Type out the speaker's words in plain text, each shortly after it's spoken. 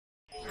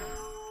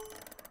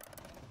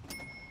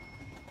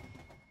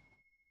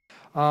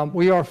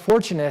We are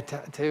fortunate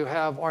to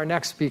have our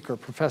next speaker,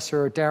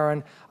 Professor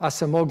Daron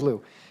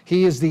Acemoglu.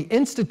 He is the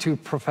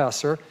Institute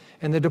Professor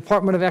in the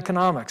Department of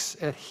Economics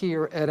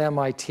here at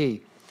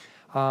MIT.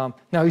 Now,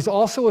 he's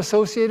also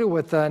associated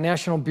with the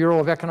National Bureau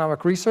of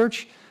Economic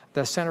Research,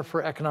 the Center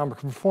for Economic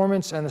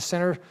Performance, and the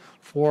Center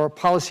for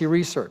Policy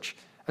Research,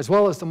 as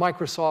well as the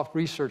Microsoft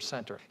Research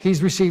Center.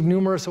 He's received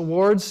numerous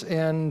awards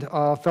and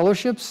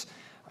fellowships,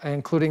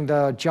 including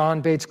the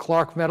John Bates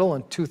Clark Medal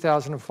in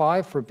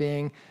 2005 for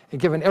being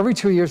given every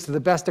 2 years to the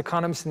best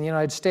economist in the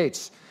United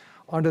States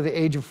under the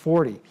age of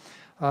 40.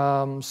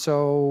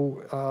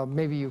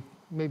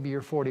 Maybe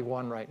you're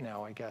 41 right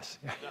now, I guess.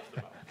 Just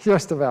about.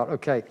 Just about,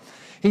 okay.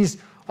 He's,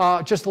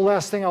 just the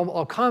last thing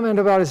I'll comment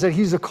about is that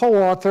he's a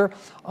co-author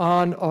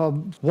on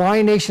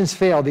Why Nations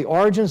Fail, The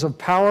Origins of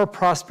Power,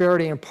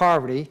 Prosperity, and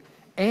Poverty,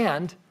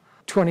 and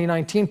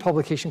 2019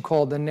 publication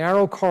called The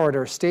Narrow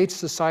Corridor, States,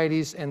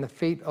 Societies, and the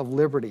Fate of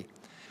Liberty.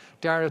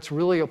 Daron, it's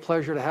really a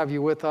pleasure to have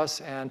you with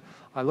us, and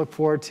I look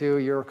forward to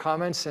your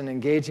comments and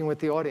engaging with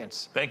the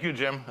audience. Thank you,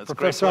 Jim. It's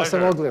Professor a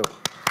great pleasure. Acemoglu.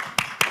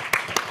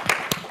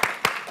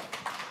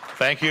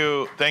 Thank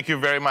you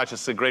very much.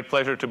 It's a great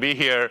pleasure to be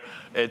here.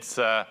 It's,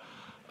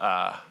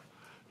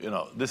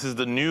 this is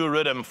the new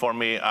rhythm for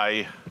me.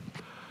 I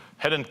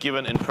hadn't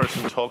given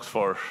in-person talks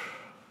for,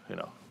 I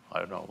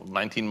don't know,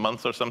 19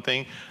 months or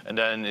something. And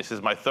then this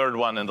is my third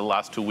one in the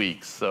last 2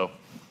 weeks. So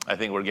I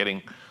think we're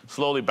getting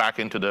slowly back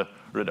into the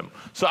rhythm.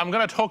 So I'm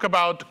going to talk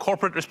about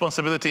corporate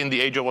responsibility in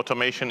the age of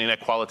automation,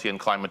 inequality, and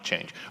climate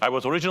change. I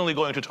was originally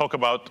going to talk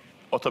about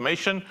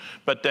automation,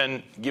 but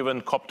then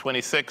given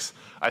COP26,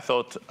 I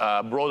thought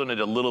broaden it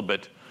a little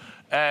bit.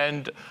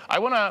 And I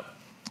want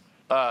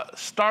to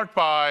start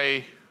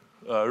by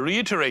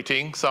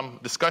reiterating some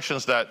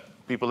discussions that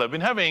people have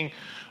been having.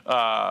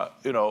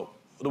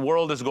 The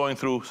world is going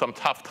through some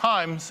tough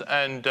times,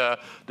 and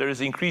there is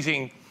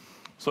increasing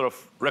sort of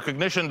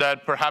recognition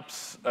that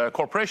perhaps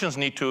corporations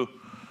need to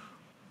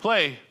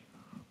play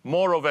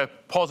more of a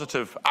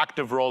positive,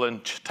 active role in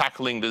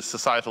tackling these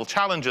societal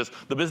challenges.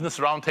 The Business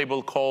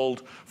Roundtable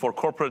called for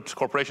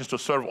corporations to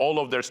serve all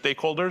of their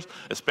stakeholders,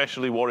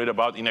 especially worried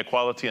about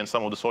inequality and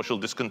some of the social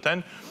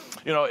discontent.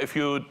 If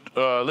you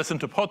listen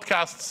to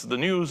podcasts, the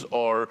news,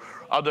 or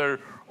other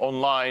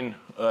online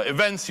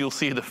events, you'll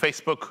see the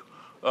Facebook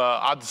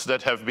ads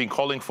that have been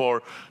calling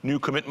for new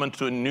commitment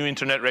to new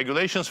internet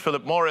regulations.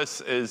 Philip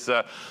Morris is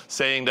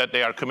saying that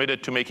they are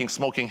committed to making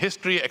smoking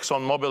history.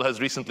 ExxonMobil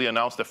has recently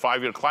announced a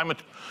 5-year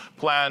climate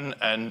plan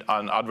and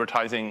on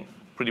advertising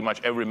pretty much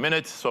every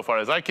minute, so far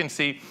as I can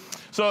see.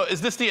 So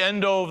is this the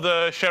end of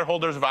the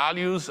shareholders'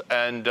 values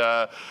and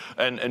a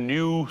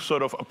new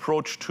sort of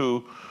approach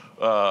to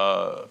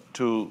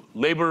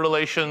labor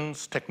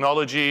relations,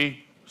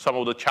 technology, some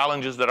of the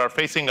challenges that are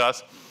facing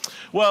us?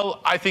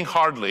 Well, I think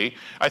hardly.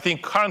 I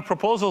think current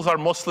proposals are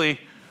mostly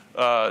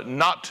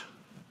not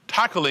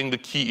tackling the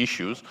key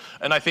issues.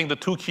 And I think the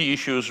two key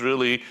issues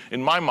really,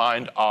 in my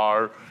mind,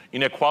 are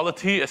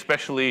inequality,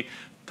 especially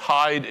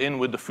tied in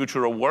with the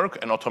future of work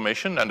and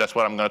automation. And that's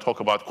what I'm going to talk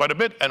about quite a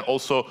bit, and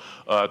also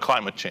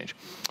climate change.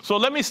 So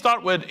let me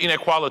start with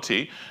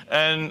inequality.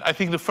 And I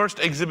think the first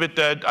exhibit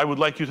that I would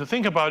like you to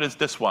think about is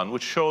this one,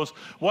 which shows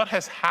what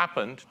has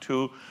happened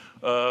to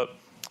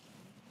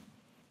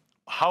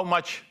how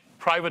much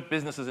private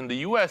businesses in the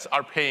US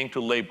are paying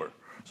to labor.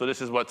 So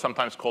this is what's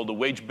sometimes called the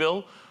wage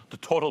bill, the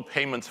total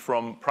payments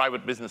from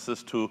private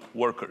businesses to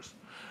workers.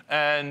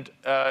 And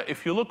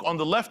if you look on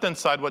the left-hand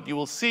side, what you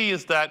will see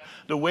is that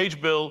the wage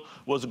bill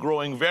was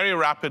growing very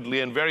rapidly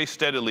and very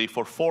steadily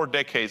for 4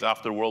 decades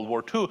after World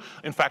War II.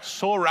 In fact,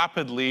 so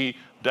rapidly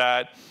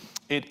that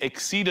it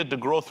exceeded the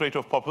growth rate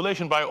of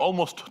population by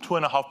almost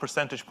 2.5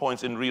 percentage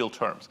points in real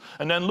terms.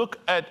 And then look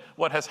at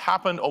what has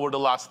happened over the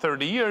last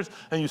 30 years,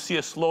 and you see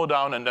a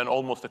slowdown and then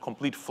almost a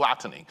complete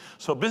flattening.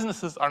 So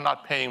businesses are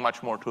not paying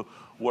much more to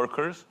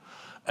workers.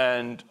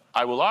 And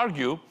I will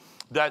argue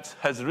that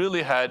has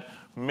really had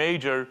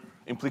major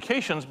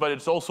implications, but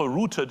it's also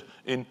rooted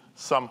in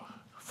some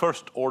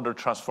first-order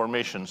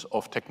transformations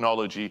of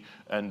technology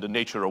and the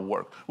nature of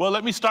work. Well,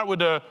 let me start with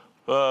the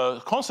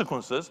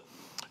consequences.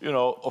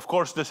 Of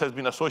course, this has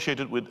been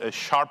associated with a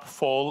sharp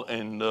fall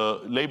in the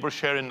labor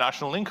share in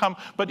national income,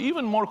 but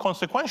even more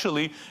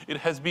consequentially, it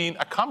has been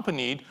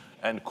accompanied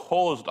and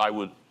caused, I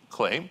would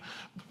claim,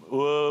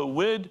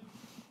 with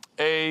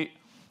a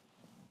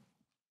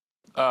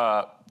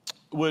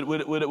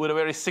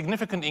very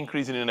significant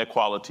increase in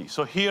inequality.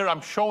 So here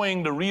I'm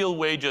showing the real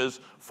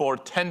wages for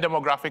 10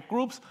 demographic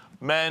groups,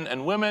 men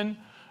and women,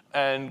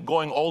 and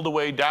going all the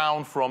way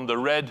down from the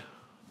red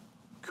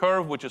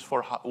curve, which is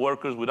for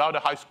workers without a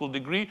high school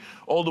degree,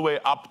 all the way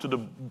up to the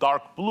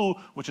dark blue,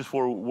 which is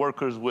for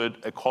workers with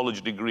a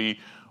college degree,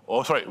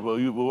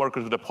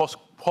 workers with a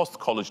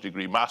post-college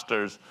degree,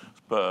 master's,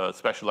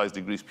 specialized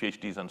degrees,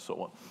 PhDs, and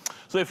so on.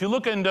 So if you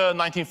look in the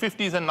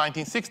 1950s and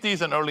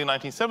 1960s and early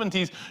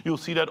 1970s, you'll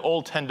see that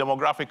all 10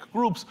 demographic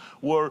groups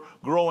were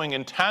growing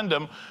in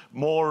tandem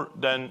more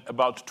than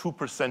about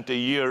 2% a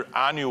year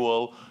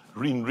annual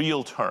in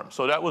real terms.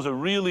 So that was a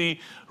really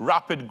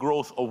rapid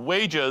growth of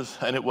wages,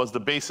 and it was the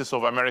basis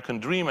of American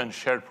dream and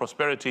shared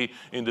prosperity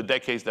in the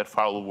decades that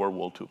followed World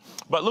War II.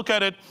 But look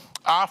at it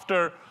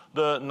after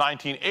the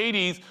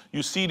 1980s,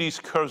 you see these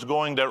curves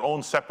going their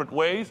own separate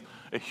ways,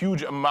 a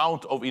huge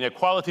amount of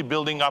inequality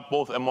building up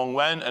both among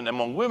men and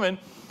among women.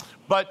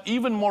 But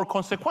even more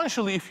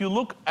consequentially, if you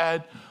look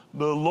at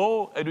the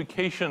low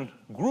education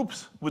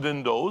groups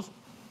within those,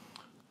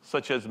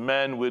 such as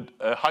men with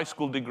a high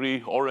school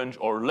degree, orange,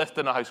 or less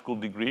than a high school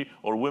degree,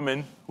 or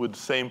women with the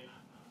same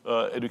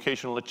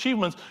educational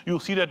achievements, you'll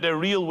see that their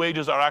real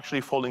wages are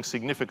actually falling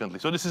significantly.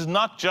 So this is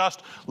not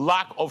just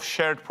lack of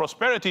shared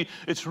prosperity,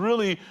 it's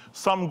really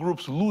some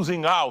groups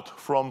losing out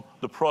from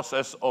the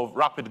process of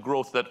rapid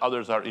growth that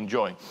others are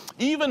enjoying.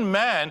 Even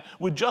men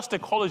with just a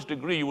college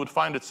degree, you would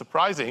find it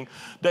surprising,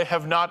 they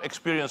have not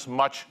experienced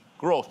much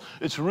growth.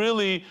 It's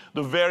really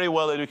the very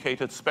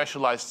well-educated,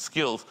 specialized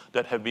skills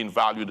that have been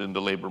valued in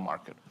the labor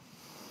market.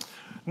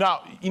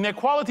 Now,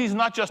 inequality is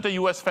not just a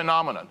US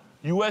phenomenon.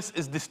 US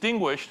is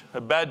distinguished,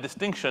 a bad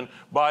distinction,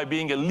 by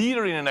being a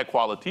leader in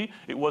inequality.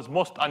 It was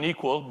most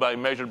unequal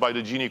measured by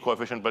the Gini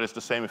coefficient, but it's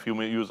the same if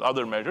you use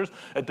other measures,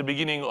 at the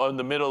beginning or in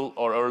the middle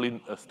or early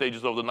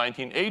stages of the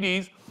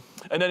 1980s.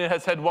 And then it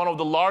has had one of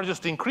the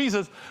largest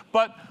increases,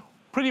 but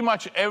pretty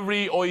much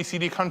every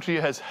OECD country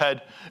has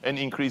had an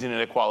increase in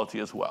inequality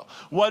as well.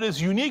 What is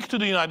unique to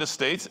the United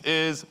States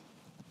is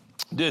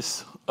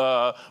this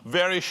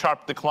very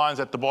sharp declines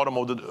at the bottom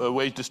of the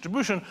wage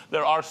distribution.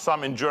 There are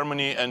some in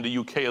Germany and the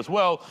UK as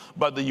well,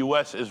 but the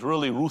US is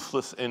really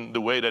ruthless in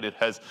the way that it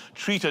has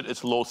treated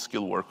its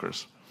low-skilled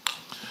workers.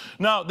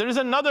 Now, there is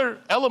another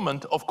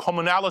element of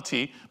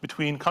commonality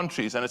between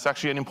countries, and it's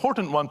actually an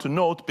important one to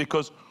note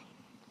because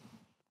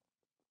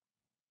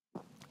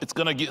it's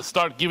going to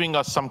start giving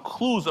us some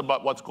clues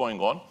about what's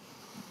going on.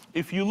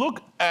 If you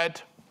look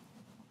at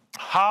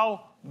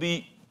how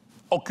the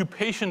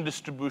occupation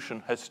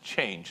distribution has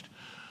changed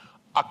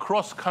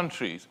across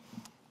countries,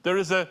 there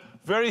is a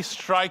very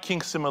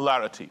striking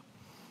similarity.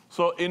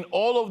 So in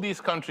all of these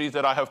countries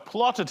that I have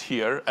plotted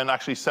here, and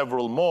actually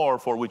several more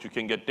for which you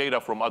can get data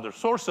from other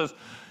sources,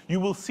 you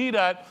will see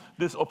that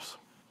this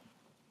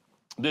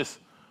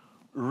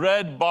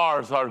red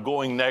bars are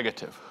going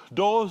negative.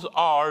 Those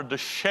are the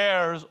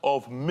shares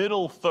of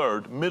middle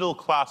third, middle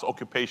class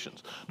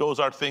occupations. Those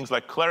are things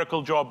like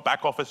clerical jobs,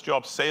 back office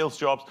jobs, sales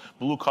jobs,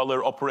 blue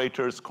collar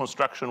operators,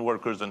 construction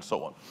workers, and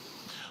so on.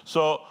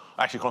 So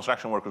actually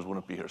construction workers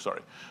wouldn't be here,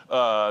 sorry.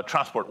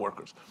 Transport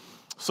workers.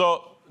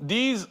 So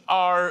these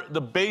are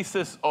the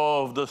basis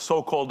of the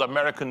so-called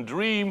American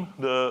dream,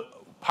 the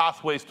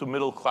pathways to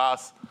middle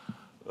class,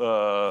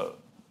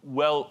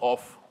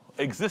 well-off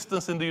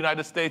existence in the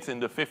United States in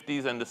the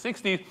 50s and the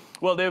 60s.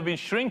 Well, they've been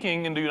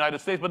shrinking in the United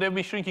States, but they've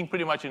been shrinking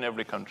pretty much in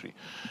every country.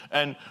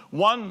 And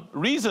one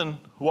reason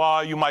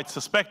why you might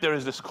suspect there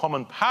is this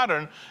common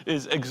pattern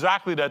is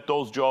exactly that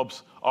those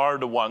jobs were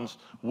the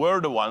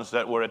ones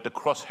that were at the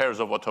crosshairs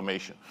of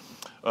automation.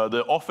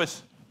 The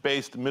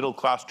office-based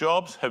middle-class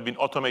jobs have been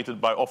automated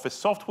by office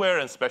software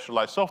and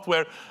specialized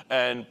software,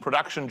 and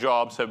production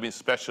jobs have been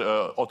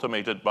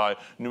automated by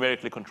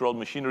numerically controlled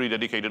machinery,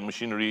 dedicated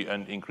machinery,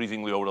 and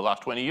increasingly over the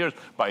last 20 years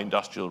by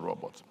industrial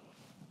robots.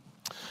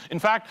 In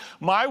fact,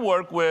 my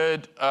work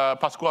with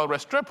Pascual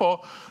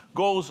Restrepo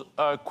goes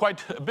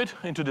quite a bit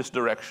into this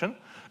direction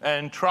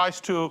and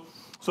tries to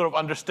sort of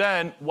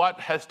understand what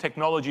has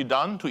technology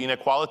done to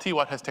inequality,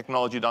 what has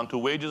technology done to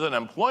wages and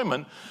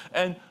employment.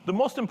 And the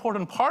most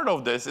important part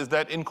of this is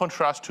that in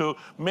contrast to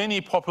many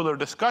popular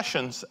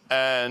discussions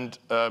and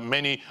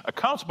many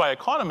accounts by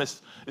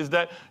economists, is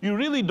that you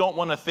really don't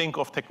want to think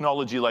of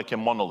technology like a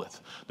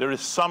monolith. There is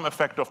some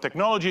effect of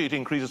technology, it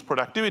increases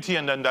productivity,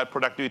 and then that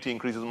productivity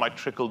increases might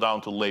trickle down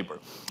to labor.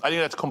 I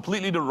think that's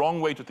completely the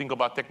wrong way to think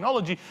about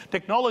technology.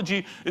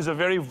 Technology is a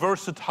very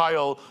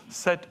versatile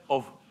set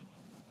of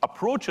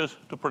approaches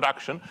to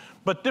production,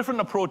 but different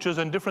approaches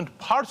and different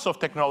parts of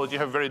technology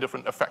have very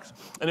different effects.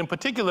 And in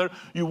particular,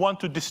 you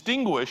want to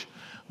distinguish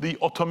the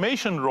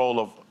automation role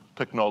of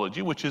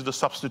technology, which is the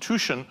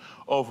substitution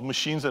of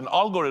machines and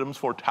algorithms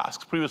for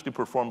tasks previously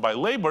performed by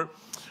labor,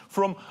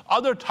 from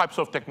other types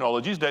of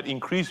technologies that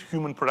increase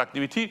human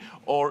productivity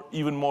or,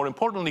 even more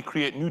importantly,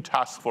 create new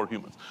tasks for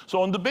humans.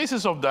 So on the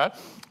basis of that,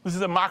 this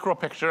is a macro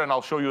picture, and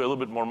I'll show you a little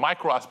bit more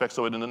micro aspects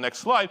of it in the next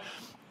slide.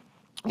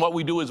 What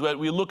we do is that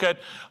we look at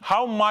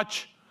how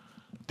much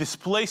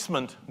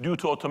displacement due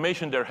to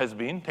automation there has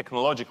been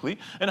technologically,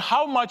 and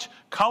how much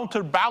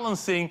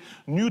counterbalancing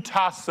new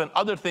tasks and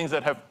other things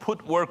that have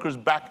put workers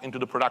back into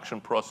the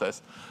production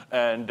process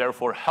and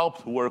therefore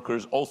helped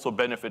workers also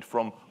benefit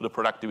from the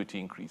productivity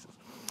increases.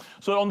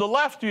 So on the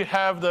left, you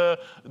have the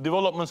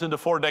developments in the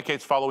 4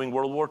 decades following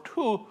World War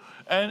II.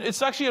 And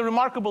it's actually a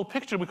remarkable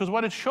picture because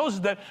what it shows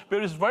is that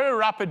there is very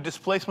rapid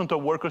displacement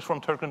of workers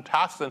from certain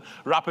tasks and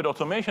rapid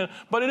automation,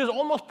 but it is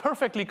almost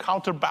perfectly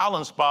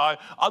counterbalanced by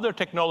other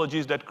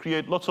technologies that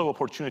create lots of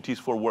opportunities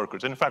for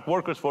workers. And in fact,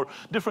 workers for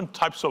different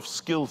types of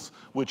skills,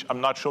 which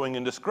I'm not showing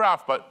in this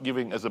graph, but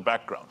giving as a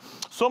background.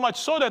 So much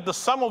so that the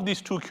sum of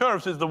these two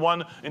curves is the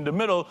one in the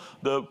middle,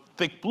 the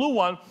thick blue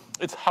one.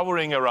 It's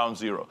hovering around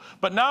 0.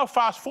 But now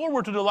fast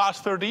forward to the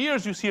last 30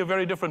 years, you see a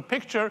very different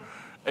picture.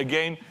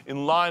 Again,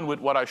 in line with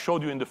what I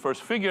showed you in the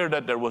first figure,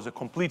 that there was a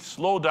complete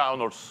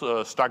slowdown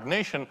or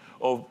stagnation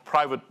of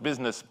private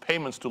business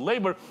payments to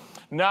labor.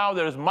 Now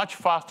there is much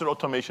faster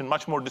automation,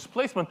 much more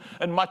displacement,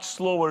 and much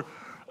slower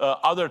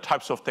other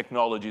types of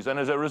technologies. And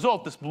as a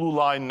result, this blue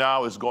line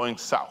now is going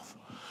south.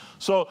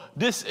 So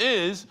this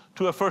is,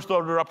 to a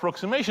first-order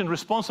approximation,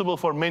 responsible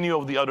for many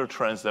of the other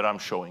trends that I'm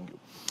showing you.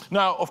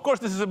 Now, of course,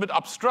 this is a bit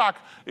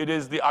abstract. It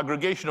is the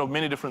aggregation of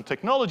many different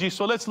technologies.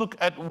 So let's look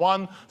at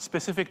one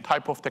specific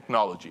type of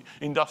technology,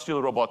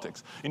 industrial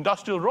robotics.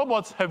 Industrial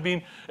robots have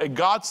been a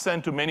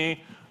godsend to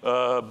many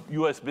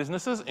US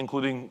businesses,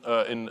 including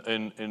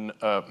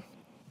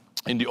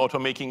in the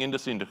automaking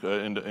industry,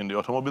 in the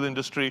automobile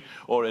industry,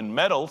 or in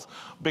metals,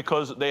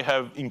 because they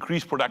have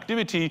increased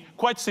productivity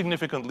quite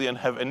significantly and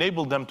have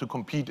enabled them to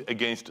compete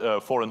against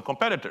foreign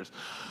competitors.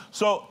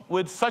 So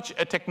with such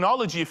a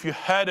technology, if you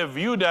had a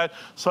view that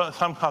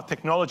somehow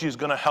technology is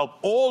going to help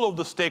all of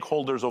the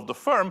stakeholders of the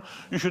firm,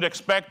 you should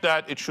expect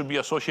that it should be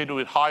associated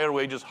with higher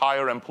wages,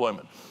 higher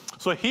employment.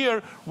 So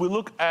here we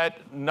look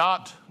at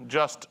not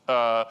just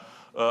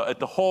at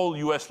the whole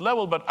US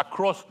level, but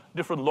across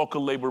different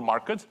local labor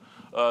markets,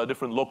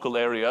 different local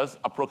areas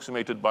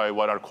approximated by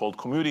what are called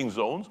commuting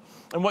zones.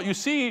 And what you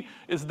see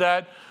is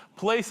that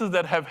places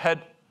that have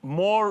had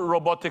more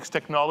robotics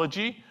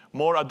technology,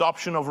 more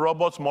adoption of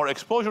robots, more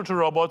exposure to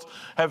robots,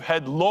 have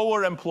had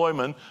lower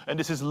employment. And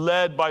this is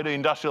led by the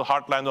industrial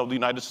heartland of the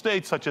United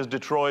States, such as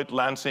Detroit,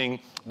 Lansing,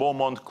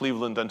 Beaumont,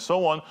 Cleveland, and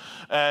so on.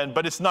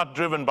 But it's not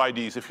driven by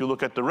these. If you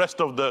look at the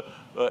rest of the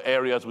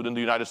areas within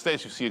the United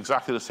States, you see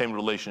exactly the same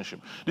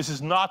relationship. This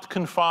is not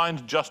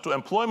confined just to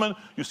employment.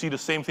 You see the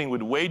same thing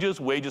with wages.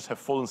 Wages have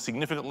fallen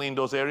significantly in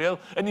those areas,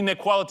 and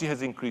inequality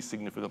has increased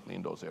significantly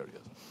in those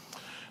areas.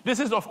 This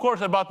is, of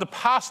course, about the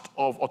past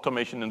of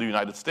automation in the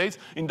United States.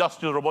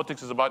 Industrial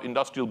robotics is about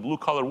industrial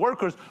blue-collar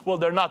workers. Well,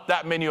 there are not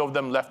that many of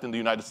them left in the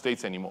United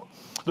States anymore.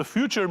 The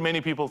future, many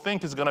people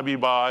think, is going to be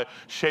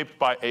shaped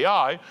by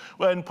AI,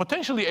 when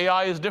potentially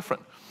AI is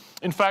different.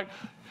 In fact,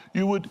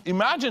 you would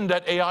imagine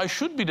that AI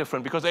should be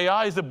different, because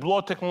AI is a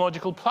broad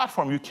technological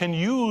platform. You can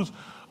use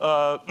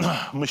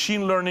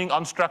machine learning,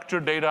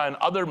 unstructured data, and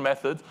other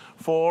methods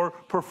for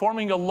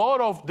performing a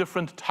lot of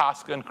different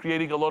tasks and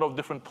creating a lot of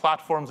different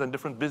platforms and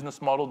different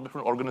business models,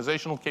 different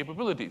organizational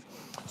capabilities.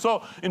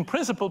 So in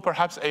principle,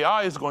 perhaps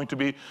AI is going to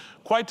be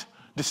quite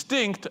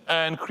distinct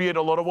and create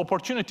a lot of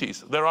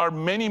opportunities. There are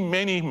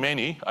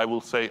many, I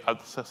will say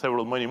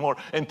several many more,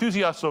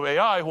 enthusiasts of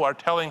AI who are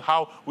telling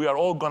how we are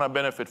all going to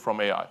benefit from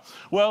AI.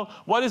 Well,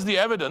 what is the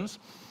evidence?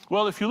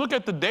 Well, if you look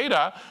at the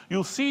data,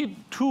 you'll see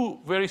two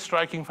very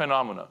striking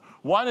phenomena.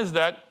 One is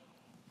that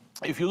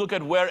if you look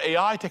at where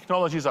AI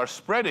technologies are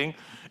spreading,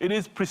 it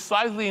is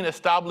precisely in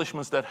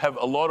establishments that have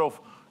a lot of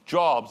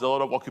jobs, a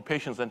lot of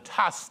occupations and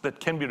tasks that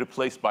can be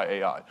replaced by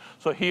AI.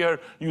 So here,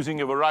 using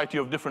a variety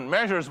of different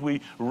measures,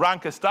 we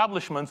rank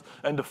establishments,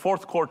 and the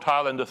 4th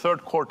quartile and the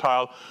 3rd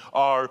quartile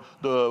are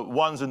the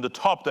ones in the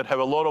top that have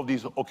a lot of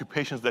these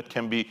occupations that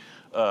can be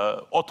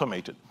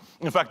automated.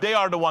 In fact, they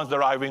are the ones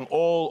deriving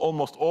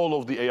almost all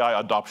of the AI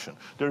adoption.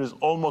 There is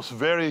almost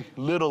very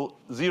little,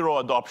 zero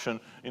adoption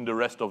in the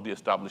rest of the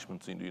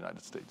establishments in the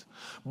United States.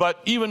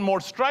 But even more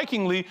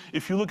strikingly,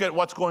 if you look at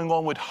what's going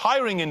on with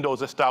hiring in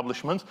those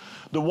establishments,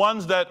 the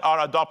ones that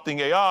are adopting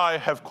AI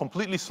have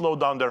completely slowed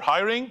down their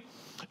hiring,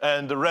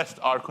 and the rest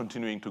are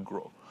continuing to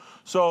grow.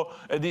 So,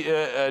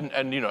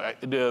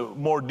 the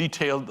more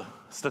detailed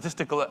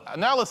statistical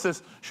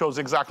analysis shows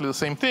exactly the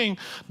same thing,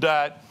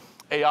 that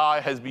AI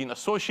has been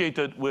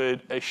associated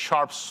with a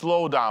sharp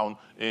slowdown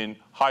in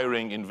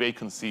hiring, in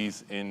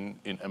vacancies, in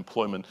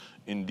employment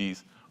in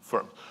these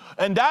firms.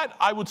 And that,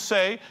 I would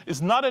say,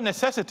 is not a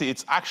necessity.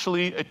 It's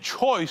actually a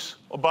choice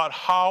about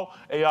how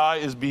AI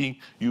is being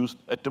used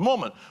at the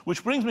moment.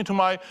 Which brings me to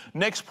my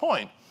next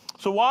point.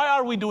 So why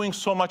are we doing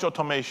so much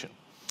automation?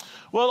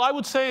 Well, I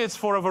would say it's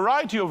for a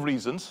variety of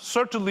reasons.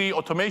 Certainly,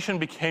 automation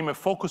became a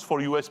focus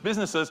for US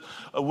businesses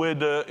with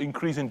the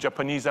increase in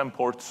Japanese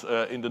imports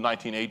in the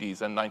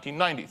 1980s and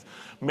 1990s.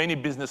 Many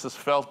businesses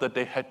felt that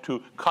they had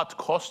to cut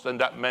costs, and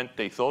that meant,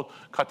 they thought,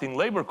 cutting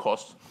labor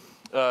costs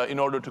in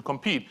order to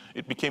compete.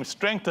 It became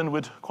strengthened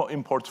with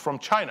imports from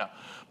China.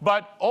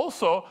 But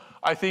also,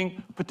 I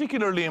think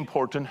particularly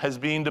important has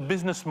been the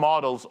business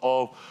models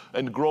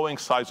and growing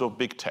size of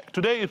big tech.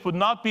 Today, it would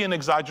not be an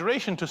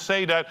exaggeration to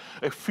say that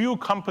a few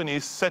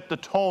companies set the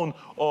tone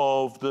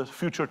of the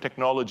future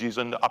technologies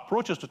and the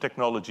approaches to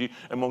technology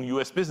among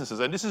US businesses.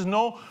 And this is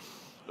no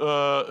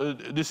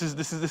this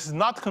is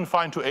not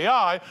confined to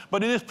AI,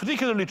 but it is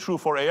particularly true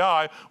for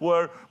AI,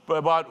 where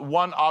about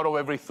 $1 out of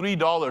every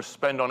 $3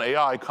 spent on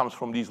AI comes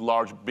from these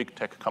large big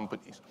tech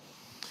companies.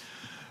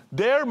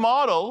 Their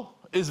model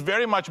is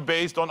very much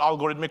based on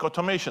algorithmic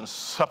automation,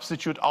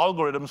 substitute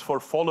algorithms for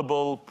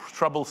fallible,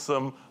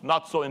 troublesome,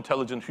 not so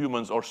intelligent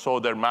humans, or so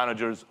their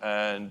managers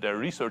and their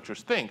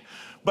researchers think.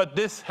 But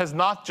this has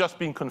not just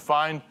been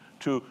confined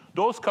to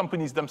those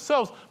companies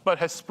themselves, but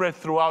has spread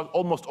throughout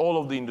almost all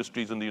of the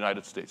industries in the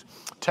United States.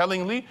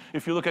 Tellingly,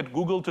 if you look at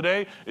Google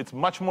today, it's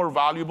much more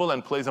valuable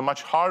and plays a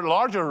much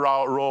larger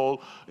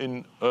role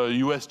in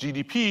US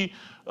GDP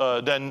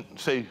than,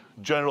 say,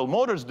 General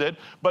Motors did,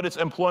 but its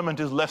employment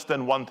is less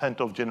than 1/10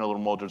 of General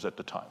Motors at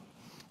the time.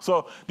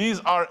 So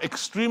these are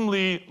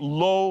extremely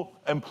low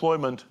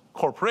employment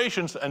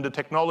corporations, and the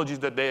technologies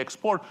that they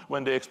export,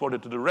 when they export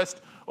it to the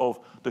rest of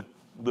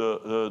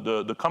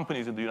the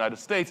companies in the United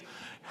States,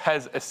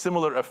 has a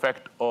similar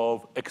effect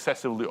of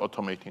excessively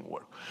automating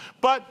work.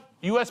 But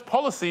US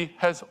policy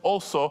has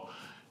also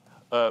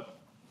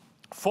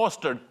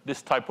fostered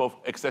this type of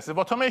excessive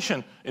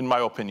automation, in my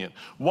opinion.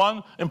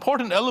 One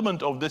important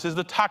element of this is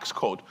the tax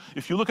code.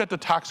 If you look at the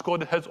tax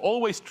code, it has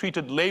always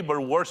treated labor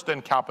worse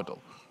than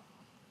capital.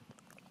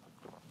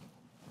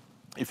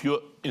 If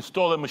you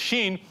install a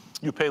machine,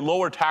 you pay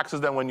lower taxes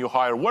than when you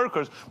hire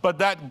workers, but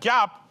that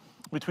gap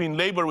between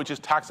labor, which is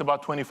taxed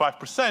about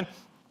 25%,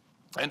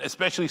 and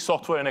especially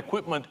software and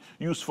equipment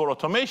used for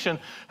automation,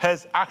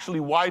 has actually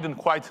widened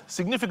quite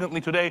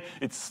significantly today.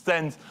 It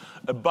stands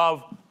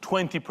above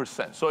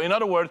 20%. So in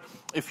other words,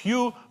 if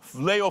you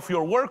lay off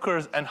your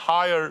workers and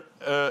hire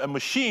a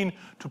machine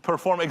to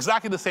perform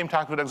exactly the same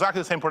task with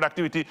exactly the same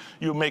productivity,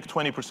 you make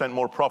 20%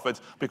 more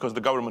profits because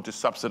the government is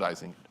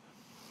subsidizing it.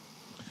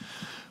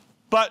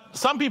 But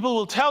some people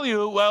will tell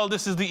you, well,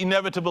 this is the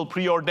inevitable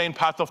preordained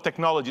path of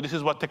technology. This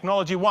is what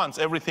technology wants.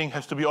 Everything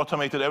has to be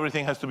automated.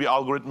 Everything has to be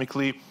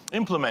algorithmically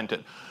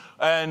implemented.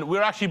 And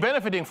we're actually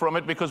benefiting from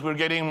it because we're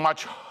getting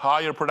much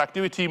higher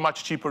productivity,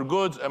 much cheaper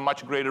goods, and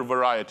much greater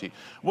variety.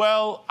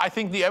 Well, I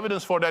think the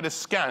evidence for that is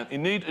scant.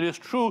 Indeed, it is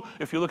true.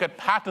 If you look at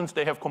patents,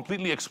 they have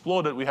completely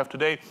exploded. We have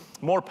today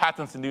more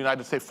patents in the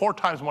United States, 4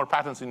 times more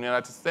patents in the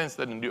United States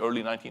than in the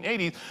early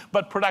 1980s.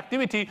 But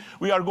productivity,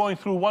 we are going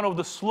through one of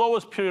the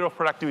slowest period of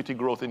productivity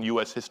growth in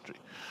US history.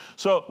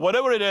 So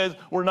whatever it is,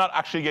 we're not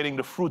actually getting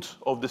the fruits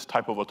of this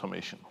type of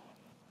automation.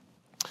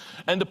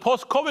 And the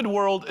post-COVID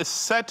world is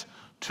set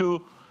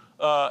to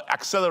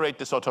accelerate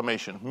this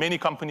automation. Many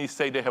companies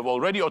say they have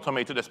already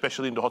automated,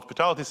 especially in the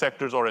hospitality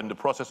sectors or in the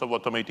process of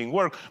automating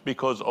work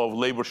because of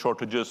labor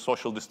shortages,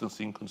 social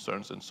distancing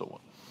concerns, and so on.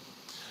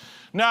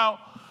 Now,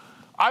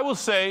 I will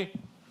say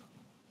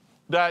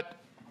that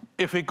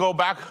if we go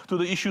back to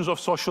the issues of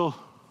social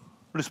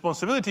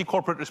responsibility,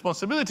 corporate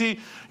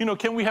responsibility,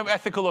 can we have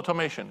ethical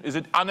automation? Is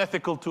it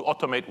unethical to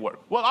automate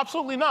work? Well,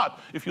 absolutely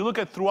not. If you look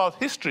at throughout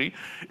history,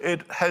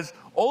 it has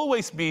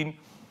always been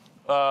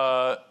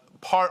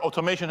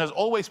automation has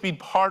always been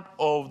part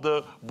of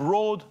the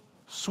broad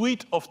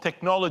suite of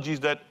technologies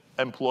that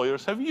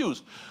employers have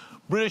used.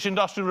 British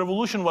Industrial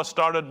Revolution was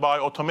started by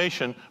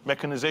automation,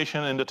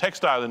 mechanization in the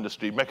textile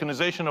industry.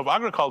 Mechanization of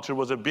agriculture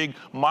was a big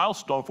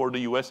milestone for the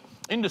US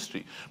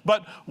industry.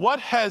 But what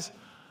has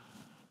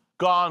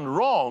gone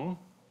wrong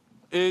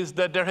is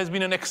that there has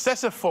been an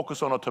excessive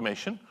focus on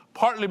automation,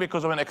 partly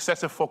because of an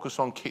excessive focus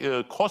on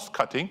cost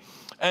cutting,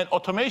 and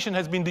automation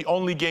has been the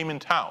only game in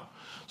town.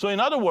 So in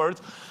other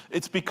words,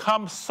 it's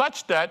become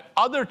such that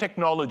other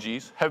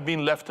technologies have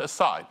been left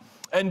aside.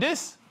 And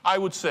this, I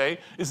would say,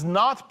 is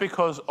not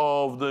because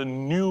of the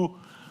new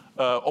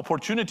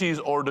opportunities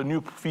or the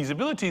new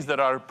feasibilities that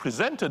are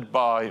presented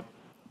by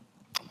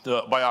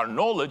our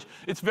knowledge.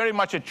 It's very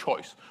much a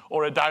choice,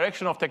 or a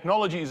direction of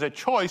technology is a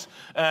choice,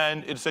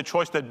 and it's a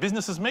choice that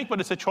businesses make,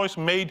 but it's a choice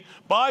made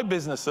by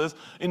businesses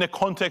in a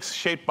context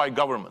shaped by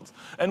governments.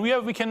 And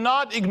we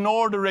cannot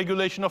ignore the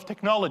regulation of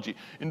technology.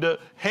 In the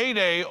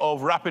heyday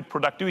of rapid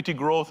productivity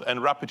growth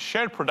and rapid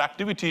shared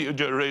productivity,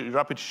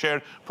 rapid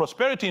shared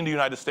prosperity in the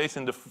United States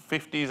in the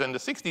 50s and the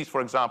 60s,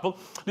 for example,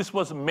 this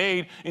was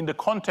made in the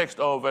context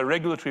of a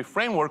regulatory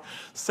framework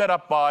set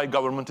up by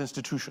government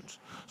institutions.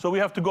 So we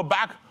have to go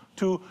back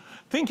to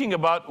thinking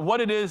about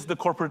what it is, the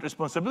corporate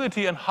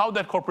responsibility, and how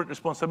that corporate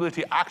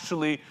responsibility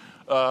actually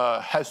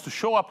has to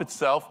show up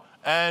itself,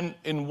 and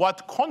in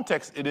what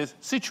context it is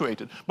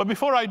situated. But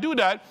before I do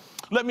that,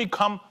 let me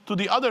come to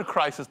the other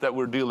crisis that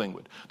we're dealing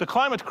with, the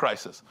climate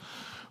crisis.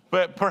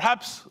 But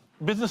perhaps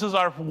businesses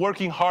are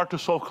working hard to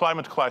solve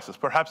climate crisis.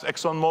 Perhaps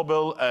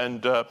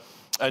ExxonMobil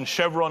and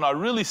Chevron are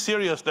really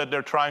serious that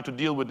they're trying to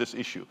deal with this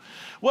issue.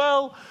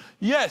 Well,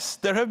 yes,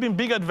 there have been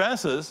big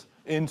advances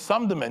in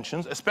some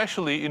dimensions,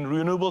 especially in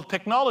renewable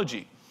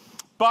technology,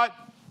 but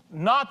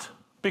not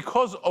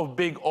because of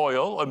big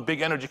oil and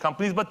big energy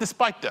companies, but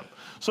despite them.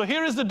 So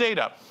here is the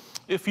data.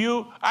 If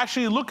you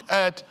actually look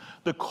at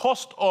the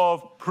cost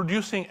of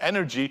producing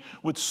energy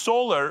with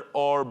solar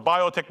or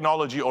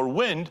biotechnology or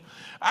wind,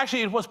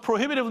 actually it was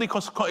prohibitively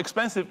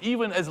expensive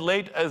even as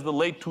late as the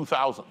late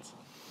 2000s.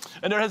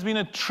 And there has been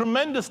a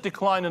tremendous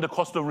decline in the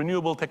cost of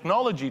renewable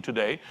technology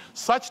today,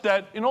 such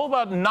that in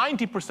about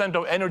 90%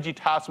 of energy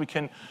tasks, we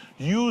can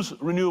use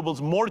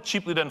renewables more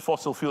cheaply than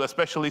fossil fuel,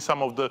 especially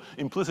some of the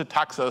implicit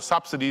tax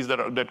subsidies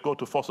that go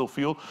to fossil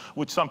fuel,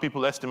 which some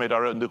people estimate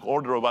are in the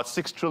order of about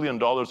 $6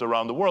 trillion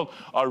around the world,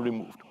 are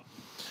removed.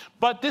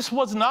 But this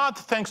was not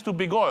thanks to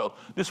big oil.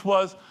 This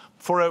was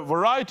for a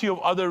variety of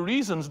other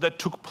reasons that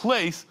took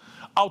place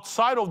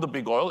outside of the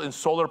big oil in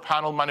solar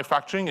panel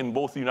manufacturing in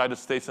both the United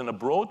States and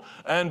abroad,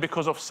 and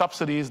because of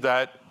subsidies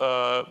that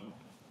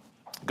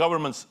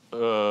governments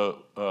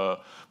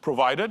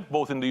provided,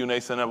 both in the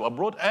United States and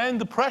abroad,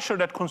 and the pressure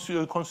that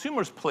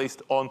consumers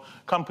placed on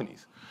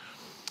companies.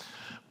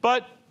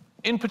 But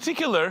in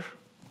particular,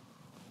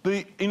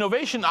 the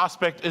innovation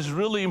aspect is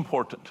really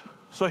important.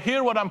 So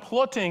here what I'm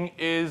plotting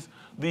is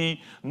the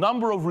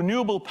number of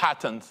renewable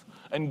patents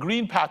and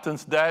green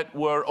patents that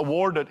were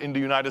awarded in the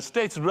United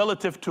States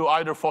relative to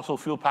either fossil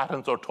fuel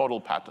patents or total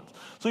patents.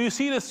 So you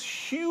see this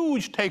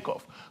huge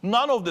takeoff.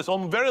 None of this,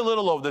 or very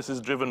little of this,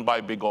 is driven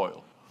by big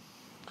oil.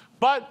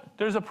 But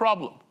there's a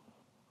problem.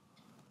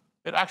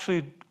 It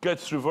actually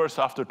gets reversed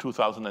after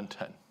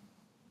 2010.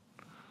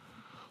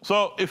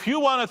 So if you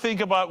want to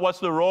think about what's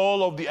the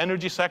role of the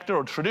energy sector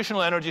or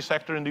traditional energy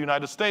sector in the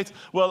United States,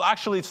 well,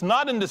 actually, it's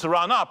not in this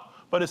run up,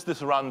 but it's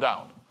this run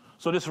down.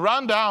 So this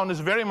run down is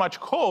very much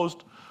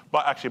caused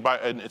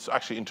and it's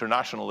actually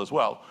international as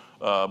well.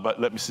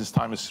 But since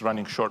time is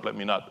running short, let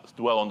me not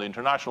dwell on the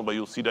international, but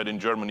you'll see that in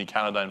Germany,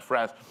 Canada, and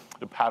France,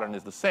 the pattern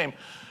is the same.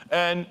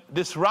 And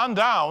this run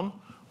down,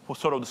 or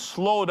sort of the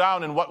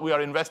slowdown in what we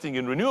are investing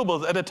in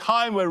renewables at a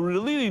time where we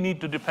really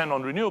need to depend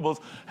on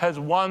renewables, has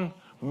one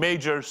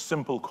major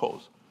simple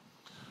cause.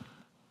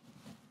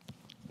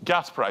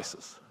 Gas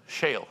prices,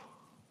 shale.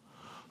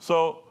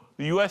 So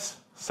the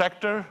US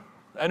sector,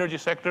 energy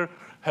sector,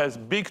 has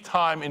big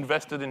time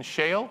invested in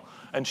shale,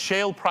 and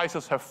shale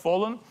prices have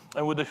fallen.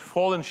 And with the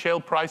fall in shale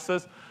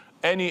prices,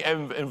 any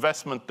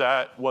investment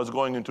that was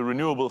going into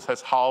renewables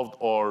has halved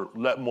or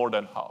more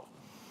than halved.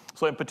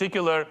 So in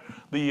particular,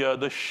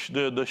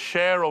 the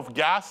share of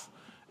gas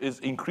is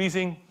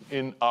increasing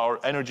in our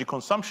energy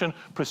consumption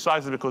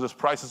precisely because its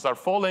prices are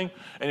falling.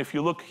 And if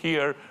you look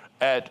here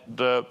at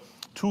the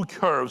two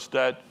curves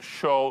that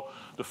show,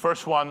 the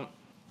first one,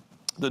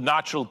 the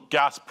natural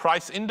gas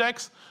price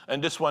index,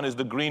 and this one is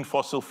the green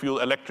fossil fuel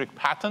electric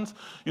patents,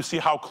 you see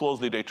how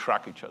closely they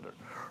track each other.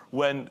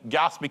 When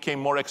gas became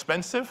more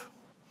expensive,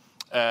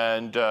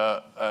 and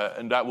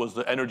that was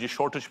the energy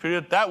shortage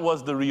period, that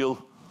was the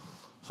real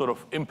sort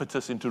of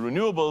impetus into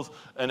renewables.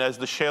 And as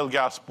the shale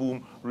gas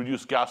boom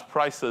reduced gas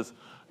prices,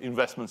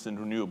 investments in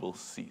renewables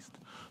ceased.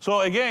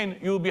 So again,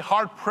 you'll be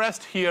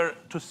hard-pressed here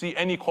to see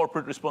any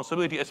corporate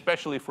responsibility,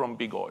 especially from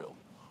big oil.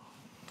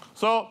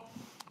 So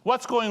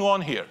what's going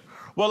on here?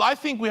 Well, I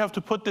think we have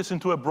to put this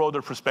into a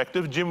broader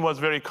perspective. Jim was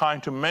very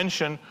kind to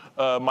mention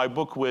my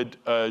book with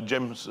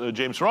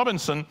James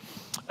Robinson.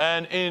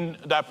 And in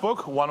that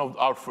book, one of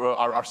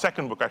our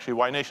second book, actually,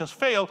 Why Nations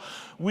Fail,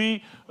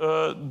 we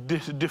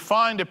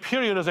defined a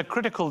period as a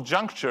critical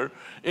juncture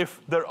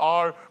if there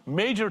are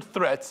major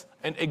threats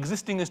and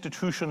existing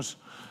institutions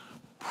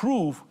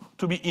prove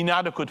to be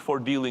inadequate for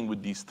dealing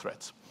with these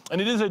threats. And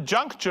it is a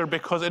juncture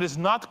because it is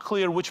not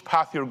clear which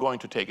path you're going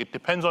to take. It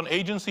depends on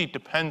agency, it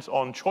depends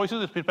on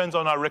choices, it depends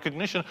on our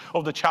recognition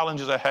of the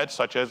challenges ahead,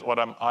 such as what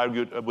I'm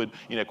argued with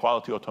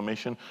inequality,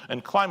 automation,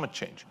 and climate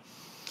change.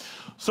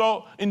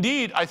 So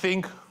indeed, I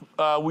think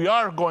we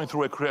are going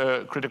through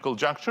a critical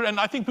juncture, and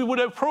I think we would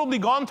have probably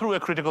gone through a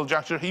critical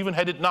juncture even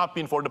had it not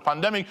been for the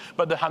pandemic,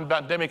 but the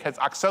pandemic has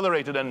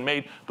accelerated and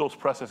made those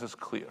processes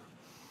clear.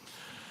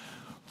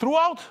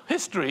 Throughout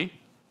history,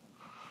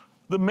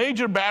 the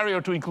major barrier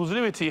to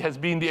inclusivity has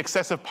been the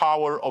excessive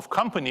power of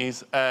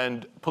companies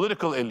and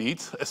political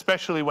elites,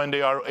 especially when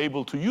they are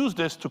able to use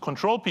this to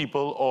control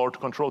people or to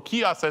control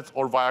key assets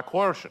or via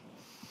coercion.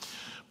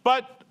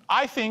 But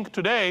I think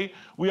today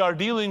we are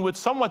dealing with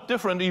somewhat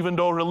different, even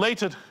though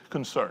related,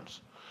 concerns.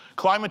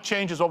 Climate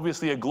change is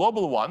obviously a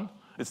global one.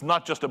 It's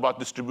not just about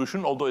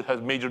distribution, although it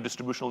has major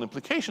distributional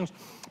implications,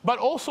 but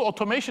also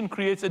automation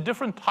creates a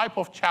different type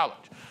of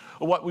challenge,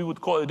 what we would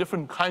call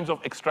different kinds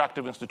of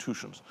extractive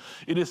institutions.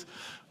 It is,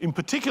 in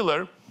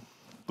particular,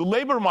 the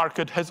labor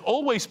market has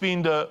always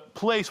been the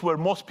place where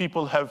most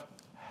people have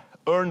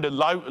earned a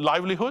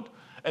livelihood,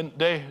 and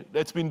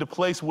that's been the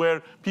place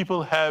where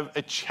people have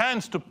a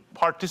chance to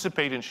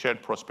participate in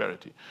shared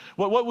prosperity.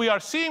 What we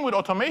are seeing with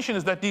automation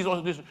is that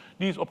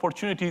these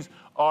opportunities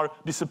are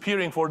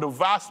disappearing for the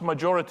vast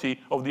majority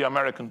of the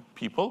American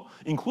people,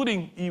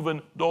 including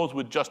even those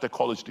with just a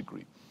college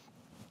degree.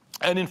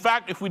 And in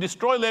fact, if we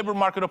destroy labor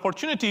market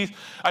opportunities,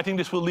 I think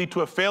this will lead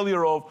to a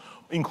failure of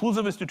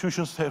inclusive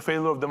institutions, a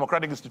failure of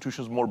democratic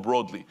institutions more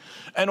broadly.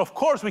 And of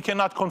course, we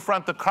cannot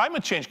confront the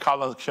climate change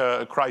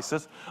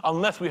crisis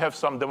unless we have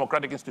some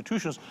democratic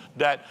institutions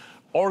that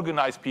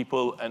organize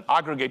people and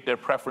aggregate their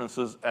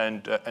preferences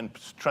and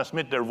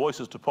transmit their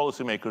voices to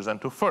policymakers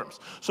and to firms.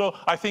 So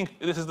I think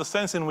this is the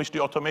sense in which the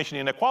automation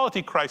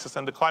inequality crisis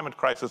and the climate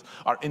crisis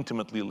are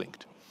intimately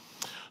linked.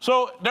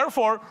 So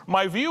therefore,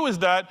 my view is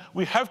that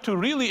we have to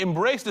really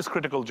embrace this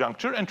critical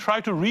juncture and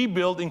try to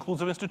rebuild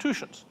inclusive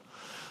institutions.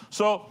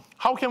 So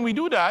how can we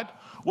do that?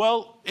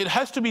 Well, it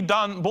has to be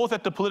done both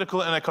at the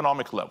political and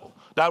economic level.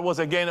 That was,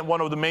 again,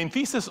 one of the main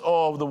theses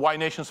of the Why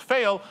Nations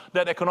Fail,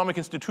 that economic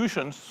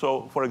institutions,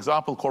 so for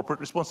example, corporate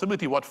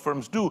responsibility, what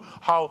firms do,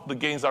 how the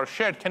gains are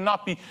shared,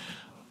 cannot be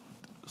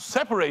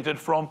separated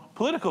from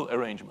political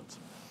arrangements.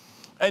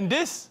 And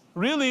this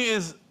really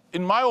is,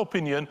 in my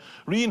opinion,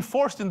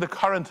 reinforced in the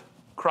current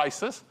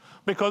crisis,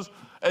 because,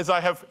 as I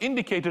have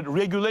indicated,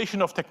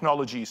 regulation of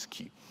technology is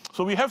key.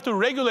 So we have to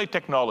regulate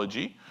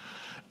technology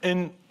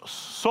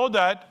so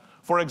that,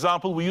 for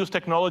example, we use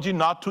technology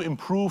not to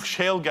improve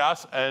shale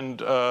gas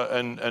and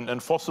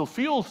fossil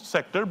fuel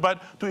sector,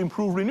 but to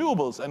improve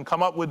renewables and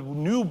come up with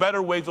new,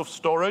 better ways of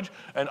storage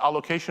and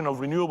allocation of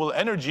renewable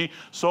energy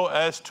so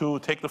as to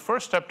take the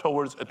first step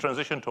towards a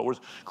transition towards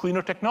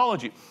cleaner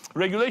technology.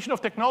 Regulation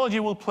of technology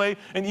will play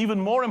an even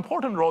more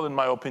important role, in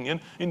my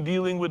opinion, in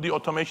dealing with the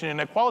automation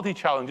inequality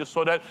challenges,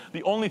 so that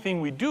the only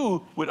thing we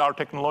do with our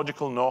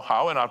technological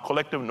know-how and our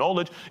collective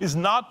knowledge is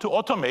not to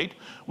automate,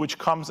 which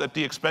comes at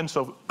the expense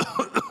of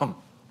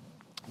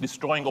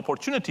destroying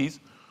opportunities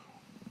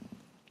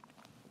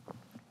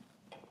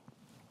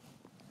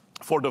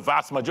for the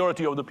vast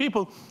majority of the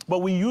people, but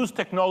we use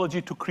technology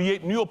to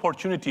create new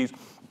opportunities,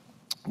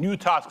 new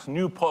tasks,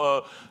 new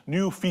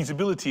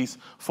feasibilities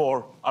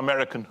for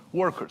American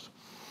workers.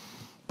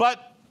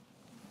 But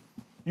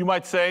you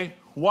might say,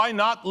 why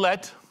not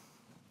let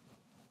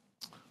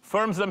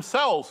firms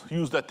themselves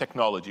use that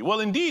technology? Well,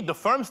 indeed, the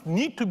firms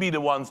need to be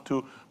the ones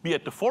to be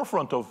at the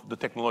forefront of the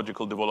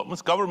technological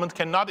developments. Government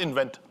cannot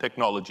invent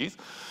technologies.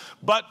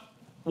 But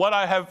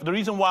the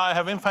reason why I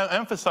have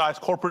emphasized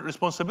corporate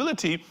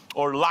responsibility,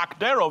 or lack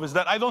thereof, is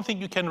that I don't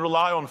think you can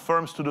rely on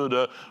firms to do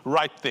the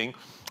right thing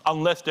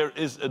unless there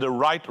is the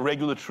right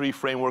regulatory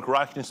framework,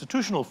 right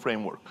institutional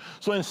framework.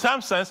 So in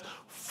some sense,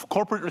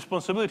 corporate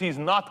responsibility is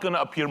not going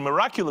to appear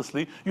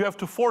miraculously. You have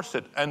to force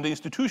it. And the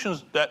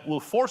institutions that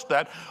will force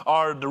that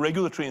are the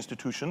regulatory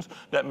institutions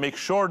that make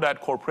sure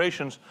that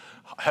corporations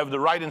have the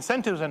right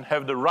incentives and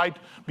have the right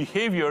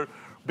behavior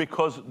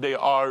because they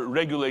are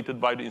regulated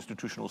by the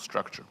institutional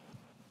structure.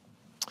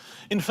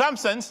 In some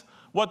sense,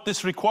 what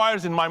this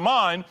requires in my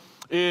mind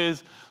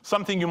is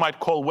something you might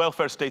call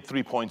welfare state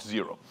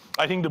 3.0.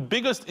 I think the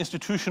biggest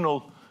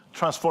institutional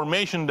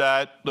transformation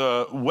that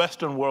the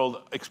Western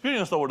world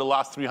experienced over the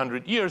last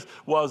 300 years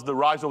was the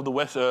rise of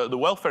the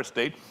welfare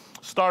state,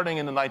 starting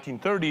in the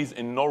 1930s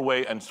in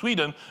Norway and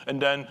Sweden,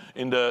 and then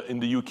in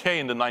the UK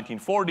in the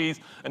 1940s,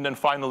 and then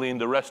finally in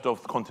the rest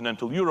of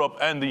continental Europe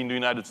and in the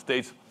United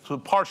States, so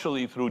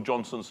partially through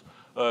Johnson's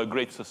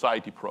Great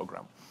Society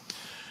program.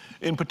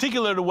 In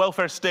particular, the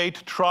welfare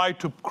state tried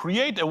to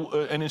create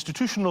an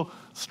institutional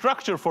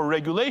structure for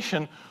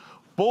regulation,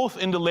 both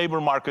in the labor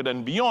market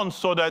and beyond,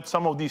 so that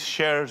some of these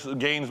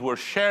gains were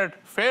shared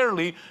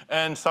fairly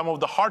and some of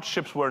the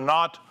hardships were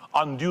not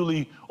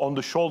unduly on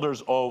the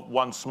shoulders of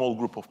one small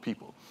group of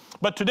people.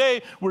 But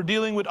today, we're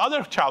dealing with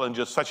other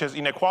challenges, such as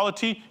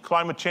inequality,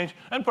 climate change,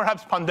 and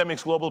perhaps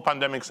pandemics, global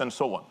pandemics, and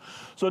so on.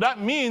 So that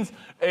means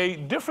a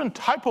different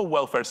type of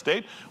welfare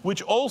state,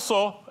 which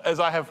also, as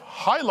I have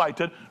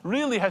highlighted,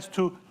 really has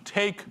to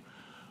take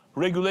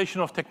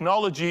regulation of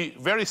technology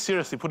very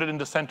seriously, put it in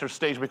the center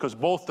stage, because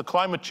both the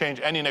climate change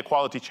and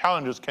inequality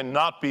challenges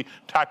cannot be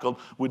tackled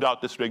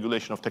without this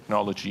regulation of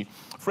technology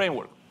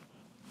framework.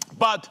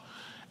 But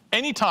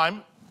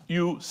anytime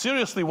you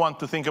seriously want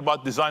to think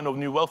about design of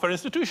new welfare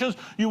institutions,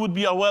 you would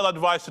be well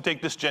advised to take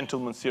this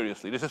gentleman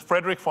seriously. This is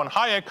Friedrich von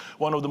Hayek,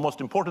 one of the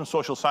most important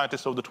social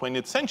scientists of the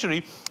 20th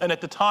century. And at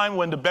the time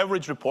when the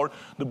Beveridge Report,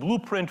 the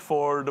blueprint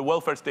for the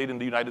welfare state in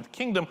the United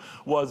Kingdom,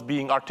 was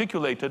being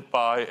articulated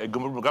by a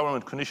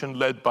government commission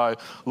led by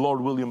Lord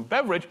William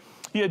Beveridge,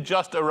 he had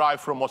just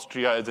arrived from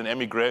Austria as an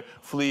emigre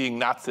fleeing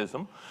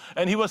Nazism.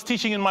 And he was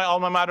teaching in my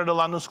alma mater, the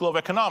London School of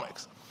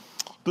Economics.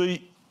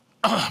 The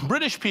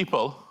British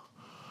people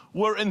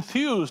were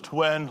enthused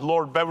when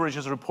Lord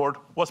Beveridge's report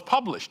was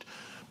published.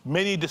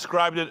 Many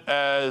described it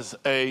as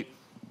a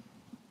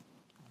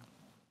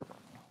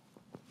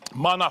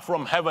manna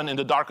from heaven in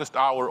the darkest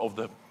hour of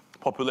the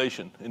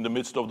population in the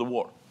midst of the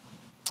war.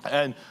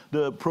 And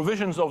the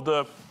provisions of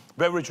the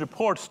Beveridge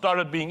report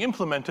started being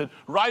implemented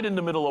right in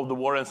the middle of the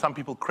war, and some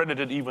people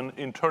credited even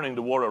in turning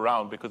the war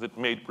around, because it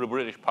made the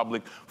British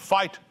public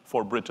fight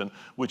for Britain,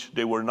 which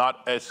they were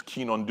not as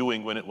keen on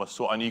doing when it was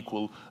so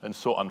unequal and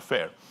so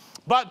unfair.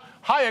 But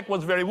Hayek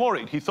was very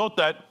worried. He thought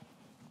that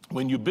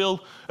when you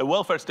build a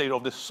welfare state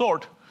of this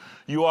sort,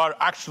 you are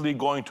actually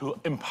going to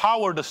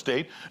empower the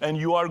state and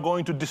you are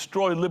going to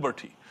destroy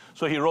liberty.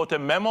 So he wrote a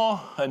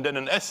memo and then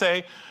an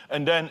essay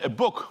and then a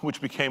book,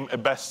 which became a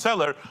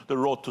bestseller, The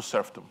Road to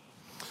Serfdom.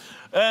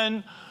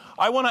 And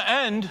I want to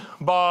end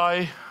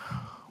by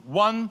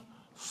one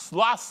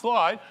last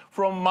slide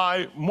from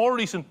my more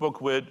recent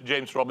book with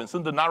James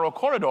Robinson, The Narrow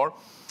Corridor.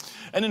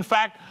 And in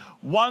fact,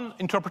 one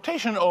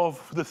interpretation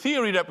of the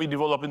theory that we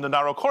developed in the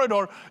narrow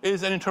corridor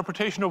is an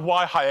interpretation of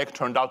why Hayek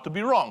turned out to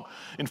be wrong.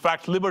 In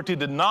fact, liberty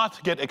did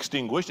not get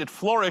extinguished. It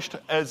flourished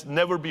as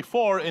never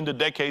before in the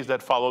decades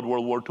that followed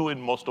World War II in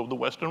most of the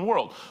Western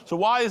world. So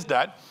why is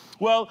that?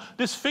 Well,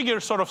 this figure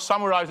sort of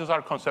summarizes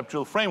our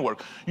conceptual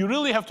framework. You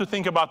really have to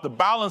think about the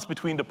balance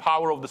between the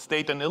power of the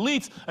state and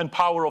elites and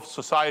power of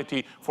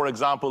society, for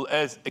example,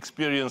 as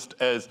experienced,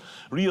 as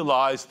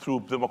realized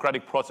through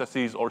democratic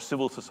processes or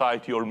civil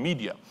society or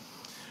media.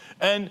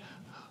 And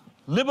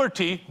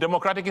liberty,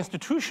 democratic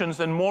institutions,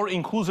 and more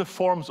inclusive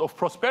forms of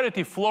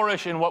prosperity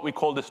flourish in what we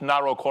call this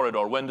narrow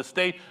corridor, when the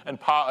state and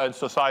power and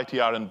society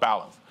are in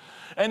balance.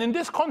 And in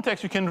this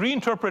context, you can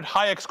reinterpret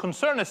Hayek's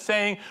concern as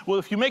saying, well,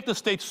 if you make the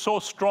state so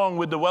strong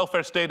with the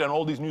welfare state and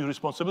all these new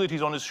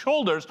responsibilities on its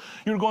shoulders,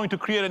 you're going to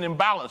create an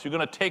imbalance. You're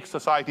going to take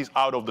societies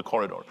out of the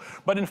corridor.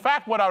 But in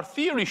fact, what our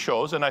theory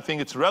shows, and I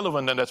think it's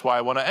relevant, and that's why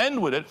I want to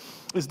end with it,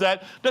 is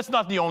that that's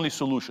not the only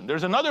solution.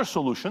 There's another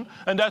solution,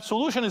 and that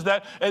solution is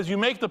that as you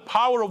make the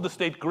power of the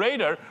state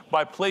greater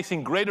by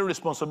placing greater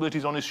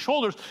responsibilities on its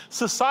shoulders,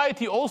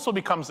 society also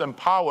becomes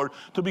empowered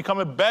to become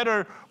a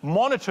better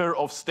monitor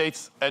of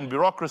states and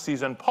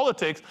bureaucracies and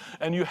politics,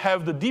 and you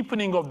have the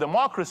deepening of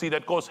democracy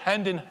that goes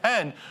hand in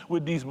hand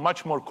with these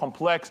much more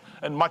complex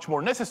and much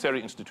more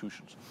necessary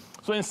institutions.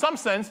 So in some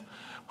sense,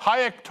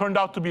 Hayek turned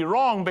out to be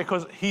wrong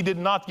because he did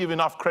not give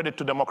enough credit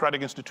to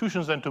democratic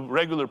institutions and to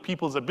regular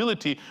people's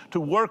ability to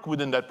work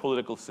within that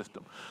political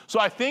system. So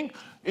I think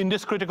in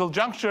this critical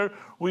juncture,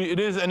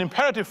 it is an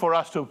imperative for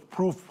us to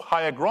prove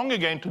Hayek wrong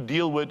again, to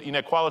deal with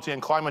inequality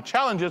and climate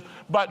challenges.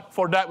 But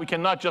for that, we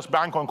cannot just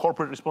bank on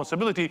corporate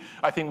responsibility.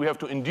 I think we have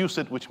to induce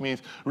it, which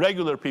means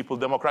regular people,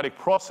 democratic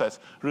process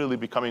really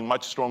becoming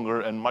much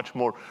stronger and much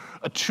more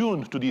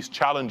attuned to these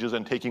challenges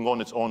and taking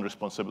on its own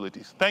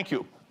responsibilities. Thank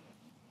you.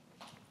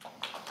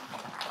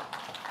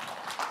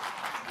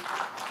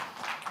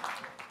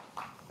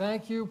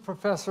 Thank you,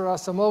 Professor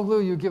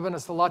Acemoglu. You've given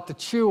us a lot to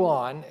chew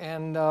on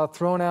and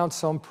thrown out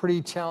some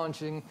pretty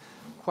challenging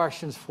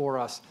questions for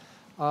us.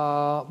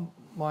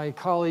 My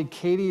colleague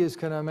Katie is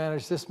going to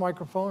manage this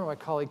microphone, and my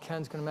colleague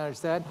Ken's going to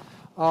manage that.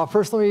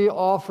 First, let me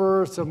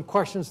offer some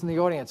questions from the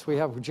audience. We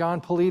have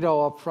John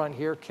Polito up front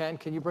here. Ken,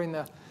 can you bring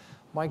the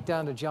mic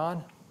down to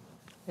John?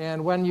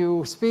 And when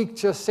you speak,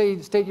 just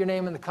state your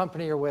name and the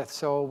company you're with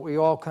so we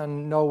all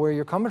can know where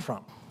you're coming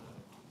from.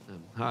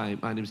 Hi,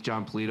 my name is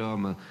John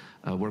Polito.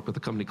 I work with a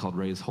company called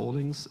Raise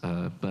Holdings,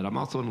 but I'm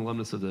also an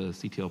alumnus of the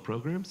CTL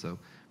program, so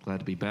glad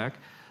to be back.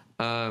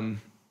 I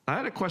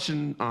had a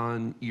question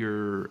on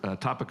your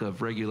topic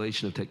of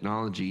regulation of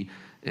technology,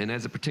 and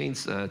as it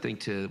pertains, I think,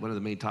 to one of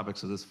the main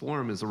topics of this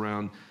forum is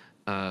around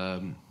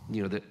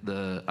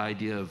the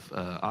idea of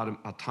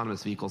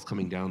autonomous vehicles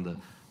coming down the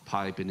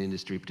pipe in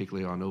industry,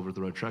 particularly on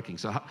over-the-road trucking.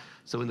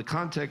 So in the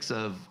context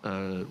of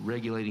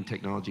regulating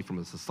technology from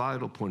a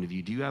societal point of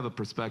view, do you have a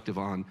perspective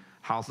on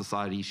how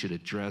society should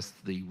address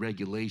the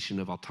regulation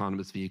of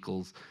autonomous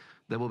vehicles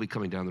that will be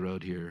coming down the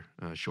road here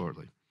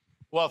shortly?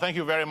 Well, thank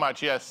you very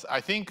much. Yes,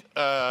 I think,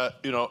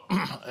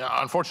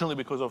 unfortunately,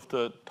 because of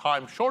the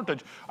time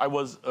shortage, I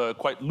was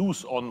quite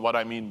loose on what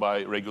I mean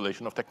by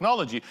regulation of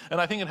technology.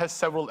 And I think it has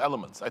several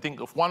elements. I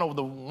think one of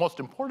the most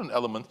important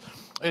elements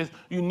is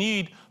you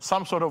need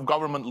some sort of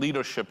government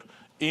leadership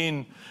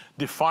in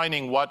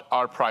defining what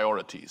are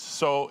priorities.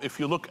 So if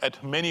you look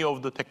at many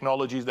of the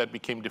technologies that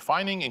became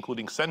defining,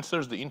 including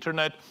sensors, the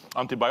internet,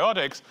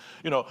 antibiotics,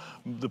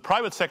 the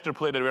private sector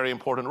played a very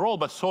important role,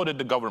 but so did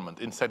the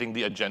government in setting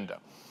the agenda.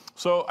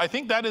 So I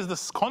think that is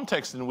the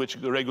context in which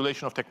the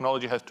regulation of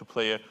technology has to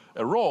play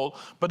a role.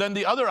 But then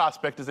the other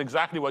aspect is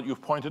exactly what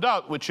you've pointed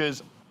out, which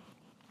is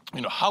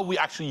how we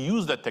actually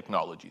use that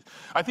technology.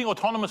 I think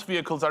autonomous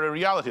vehicles are a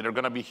reality. They're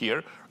going to be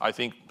here. I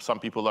think some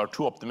people are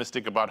too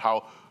optimistic about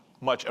how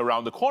much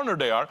around the corner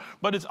they are,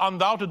 but it's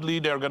undoubtedly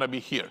they're going to be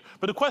here.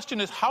 But the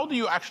question is, how do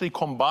you actually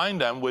combine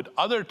them with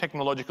other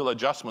technological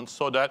adjustments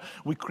so that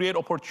we create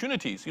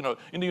opportunities?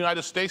 In the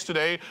United States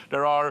today,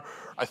 there are,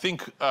 I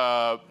think,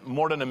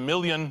 more than 1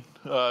 million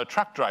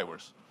truck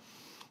drivers.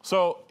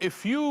 So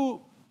if you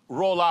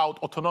roll out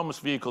autonomous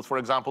vehicles, for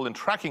example, in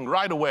tracking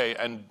right away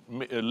and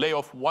lay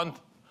off 1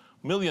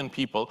 million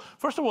people,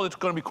 first of all, it's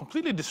going to be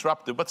completely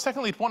disruptive, but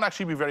secondly, it won't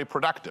actually be very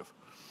productive.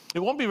 It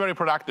won't be very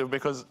productive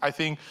because I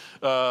think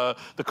the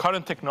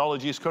current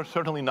technology is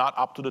certainly not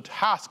up to the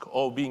task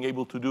of being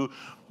able to do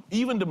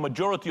even the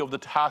majority of the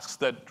tasks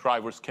that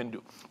drivers can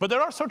do. But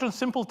there are certain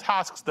simple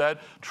tasks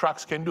that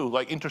trucks can do,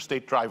 like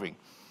interstate driving.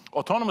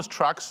 Autonomous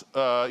trucks,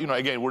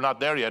 again, we're not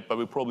there yet, but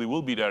we probably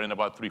will be there in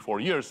about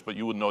 3-4 years, but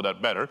you would know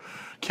that better,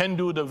 can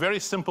do the very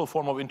simple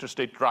form of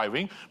interstate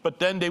driving, but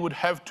then they would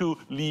have to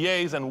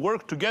liaise and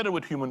work together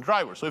with human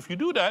drivers. So if you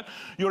do that,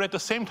 you're at the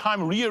same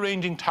time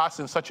rearranging tasks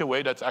in such a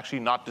way that's actually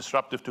not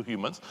disruptive to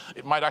humans.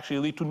 It might actually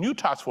lead to new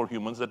tasks for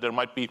humans, that there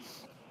might be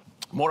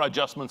more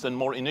adjustments and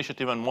more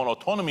initiative and more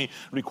autonomy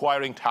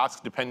requiring tasks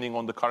depending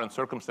on the current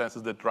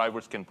circumstances that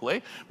drivers can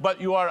play.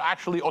 But you are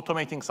actually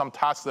automating some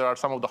tasks that are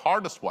some of the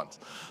hardest ones.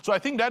 So I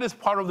think that is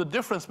part of the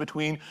difference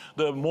between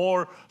the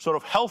more sort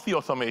of healthy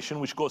automation,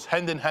 which goes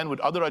hand in hand with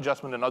other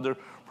adjustment and other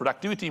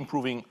productivity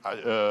improving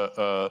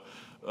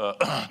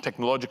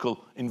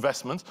technological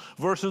investments,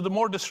 versus the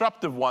more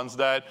disruptive ones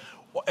that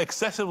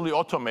excessively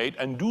automate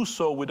and do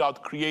so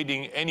without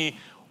creating any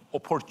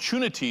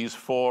opportunities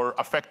for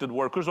affected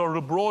workers or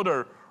the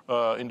broader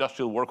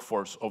industrial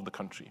workforce of the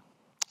country.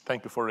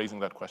 Thank you for raising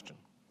that question.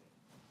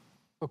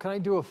 So can I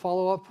do a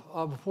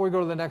follow-up before we go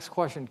to the next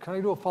question? Can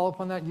I do a follow-up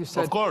on that? You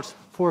said, of course,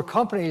 for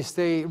companies,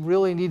 they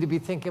really need to be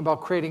thinking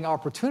about creating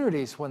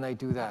opportunities when they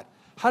do that.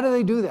 How do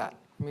they do that?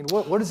 I mean,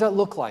 what does that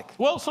look like?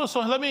 Well, so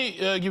let me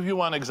give you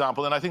one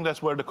example, and I think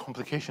that's where the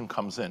complication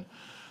comes in.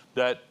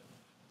 That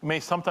may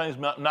sometimes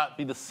not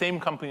be the same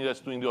company that's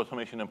doing the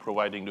automation and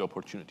providing the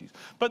opportunities.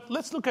 But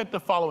let's look at the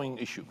following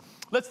issue.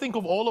 Let's think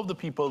of all of the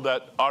people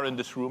that are in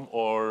this room,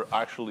 or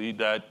actually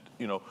that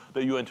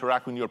you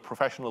interact with in your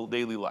professional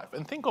daily life,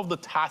 and think of the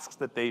tasks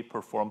that they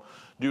perform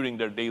during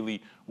their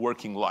daily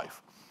working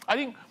life. I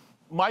think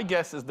my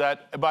guess is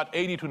that about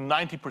 80 to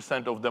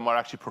 90% of them are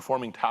actually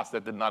performing tasks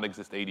that did not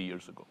exist 80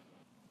 years ago.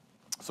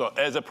 So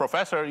as a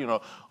professor,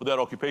 that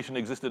occupation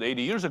existed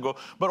 80 years ago,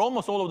 but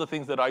almost all of the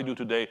things that I do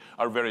today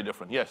are very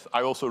different. Yes,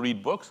 I also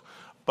read books,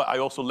 but I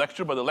also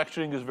lecture, but the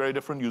lecturing is very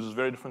different, uses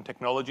very different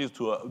technologies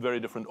to a very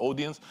different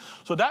audience.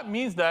 So that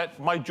means that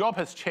my job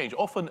has changed,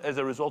 often as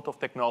a result of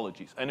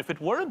technologies. And if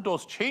it weren't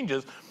those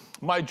changes,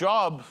 my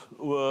job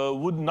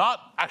would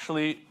not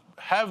actually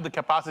have the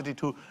capacity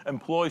to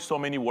employ so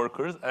many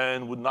workers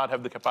and would not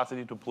have the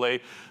capacity to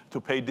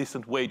pay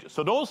decent wages.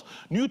 So those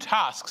new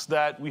tasks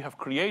that we have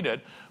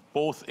created,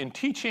 both in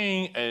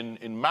teaching and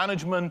in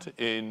management,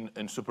 in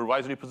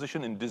supervisory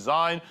position, in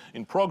design,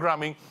 in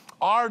programming,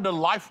 are the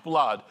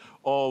lifeblood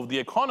of the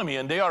economy,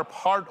 and they are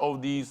part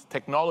of these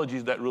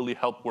technologies that really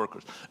help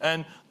workers.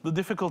 And the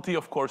difficulty,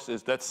 of course,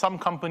 is that some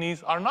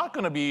companies are not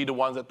going to be the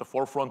ones at the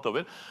forefront of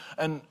it,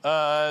 and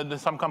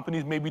some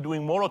companies may be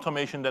doing more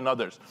automation than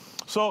others.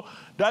 So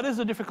that is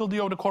the difficulty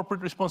of the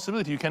corporate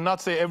responsibility. You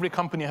cannot say every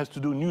company has to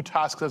do new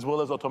tasks as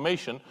well as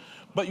automation,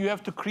 but you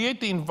have to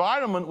create the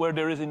environment where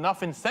there is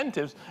enough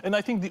incentives, and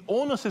I think the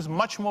onus is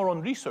much more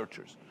on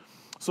researchers.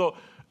 So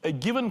a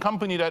given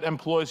company that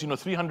employs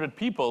 300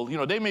 people,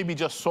 they may be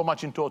just so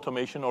much into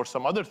automation or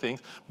some other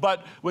things.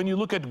 But when you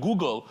look at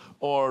Google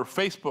or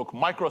Facebook,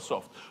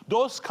 Microsoft,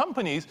 those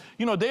companies,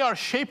 they are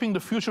shaping the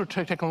future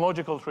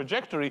technological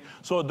trajectory.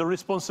 So the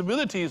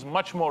responsibility is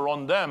much more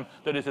on them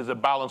that it is a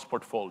balanced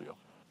portfolio.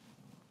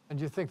 And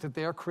you think that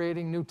they're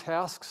creating new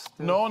tasks?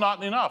 No,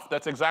 not enough.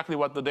 That's exactly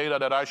what the data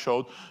that I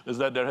showed is,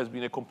 that there has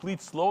been a complete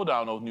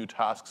slowdown of new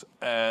tasks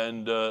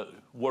and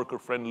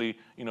worker-friendly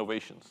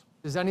innovations.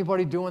 Is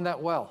anybody doing that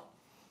well?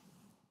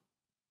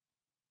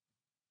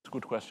 It's a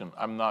good question.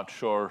 I'm not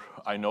sure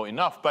I know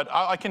enough, but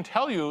I can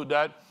tell you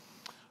that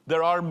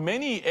there are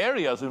many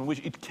areas in which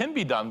it can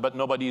be done, but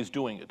nobody is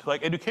doing it.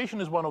 Like education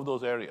is one of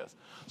those areas.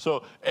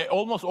 So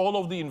almost all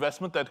of the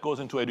investment that goes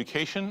into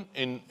education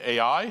in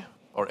AI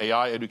or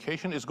AI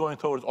education is going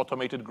towards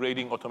automated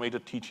grading,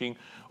 automated teaching,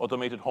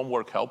 automated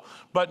homework help.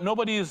 But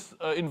nobody is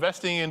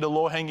investing in the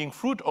low-hanging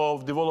fruit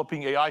of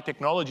developing AI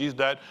technologies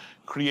that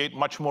create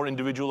much more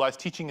individualized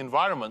teaching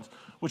environments,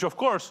 which of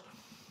course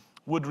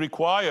would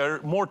require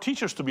more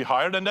teachers to be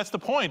hired, and that's the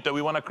point, that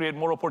we want to create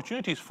more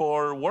opportunities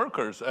for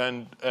workers,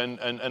 and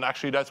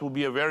actually that will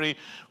be a very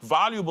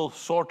valuable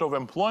sort of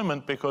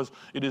employment, because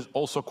it is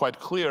also quite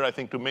clear, I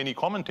think, to many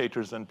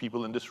commentators and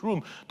people in this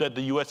room, that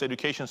the US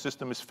education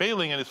system is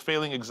failing, and it's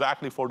failing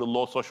exactly for the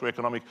low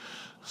socioeconomic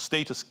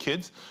status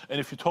kids.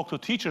 And if you talk to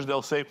teachers,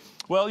 they'll say,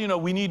 well,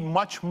 we need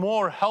much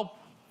more help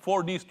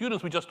for these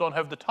students. We just don't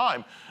have the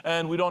time,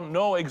 and we don't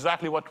know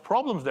exactly what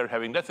problems they're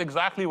having. That's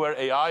exactly where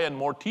AI and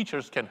more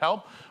teachers can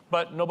help,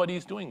 but nobody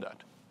is doing that.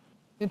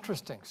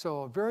 Interesting.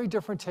 So a very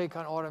different take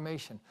on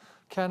automation.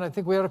 Ken, I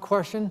think we had a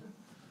question.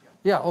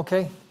 Yeah,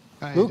 okay.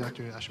 Hi, Luke?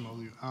 Dr.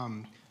 Acemoglu.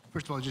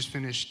 First of all, I just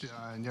finished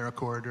Narrow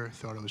Corridor.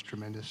 Thought it was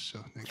tremendous. So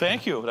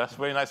thank you. That's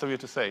very nice of you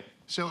to say.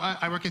 So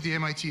I work at the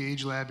MIT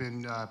Age Lab,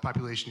 and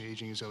population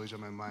aging is always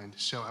on my mind.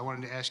 So I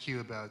wanted to ask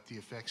you about the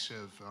effects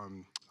of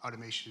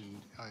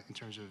automation in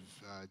terms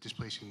of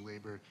displacing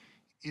labor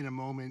in a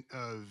moment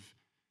of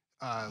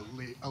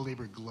a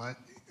labor glut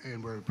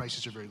and where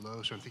prices are very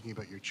low. So I'm thinking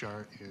about your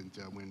chart, and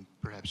when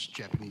perhaps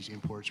Japanese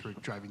imports were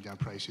driving down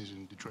prices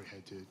and Detroit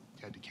had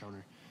to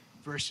counter,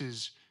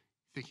 versus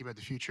thinking about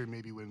the future,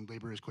 maybe when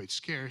labor is quite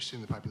scarce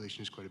and the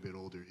population is quite a bit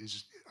older.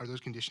 Are those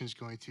conditions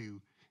going to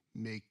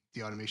make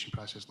the automation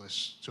process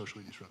less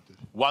socially disruptive?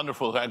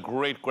 Wonderful.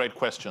 Great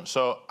question.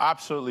 So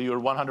absolutely, you're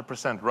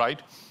 100%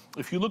 right.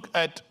 If you look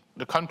at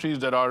the countries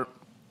that are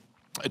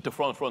at the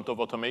front of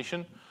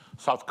automation,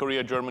 South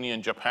Korea, Germany,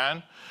 and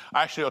Japan,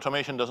 actually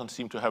automation doesn't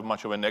seem to have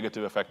much of a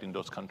negative effect in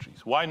those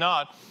countries. Why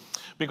not?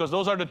 Because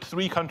those are the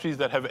 3 countries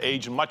that have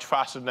aged much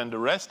faster than the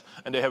rest,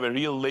 and they have a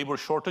real labor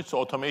shortage, so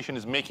automation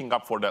is making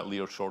up for that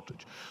labor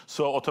shortage.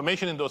 So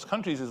automation in those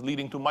countries is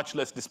leading to much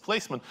less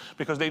displacement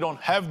because they don't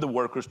have the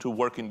workers to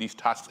work in these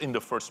tasks in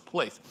the first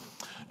place.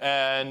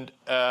 And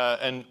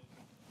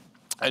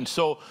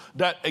so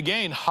that,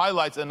 again,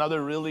 highlights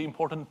another really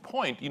important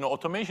point. You know,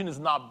 automation is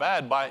not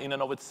bad in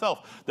and of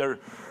itself.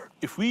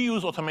 If we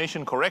use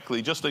automation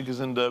correctly, just like is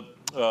in the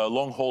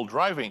long-haul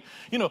driving,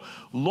 you know,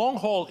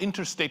 long-haul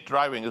interstate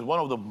driving is one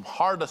of the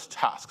hardest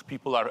tasks.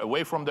 People are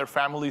away from their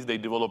families. They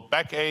develop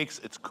backaches.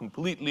 It's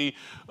completely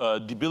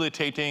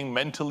debilitating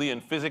mentally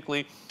and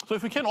physically. So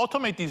if we can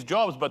automate these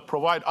jobs but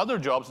provide other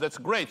jobs, that's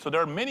great. So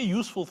there are many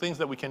useful things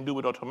that we can do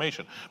with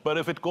automation. But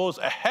if it goes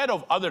ahead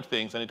of other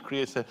things and it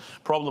creates a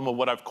problem of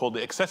what I've called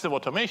the excessive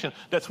automation,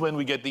 that's when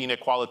we get the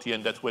inequality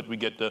and that's when we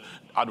get the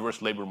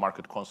adverse labor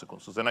market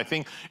consequences. And I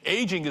think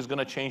aging is going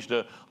to change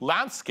the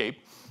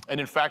landscape. And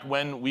in fact,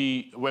 when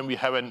we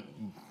have a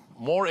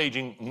more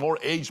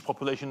aged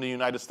population in the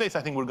United States,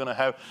 I think we're going to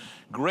have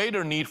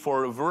greater need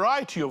for a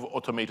variety of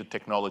automated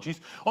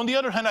technologies. On the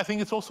other hand, I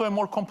think it's also a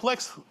more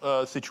complex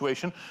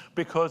situation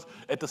because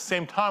at the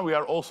same time, we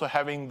are also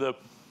having the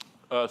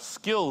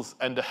skills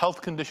and the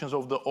health conditions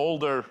of the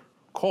older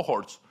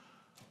cohorts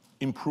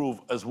improve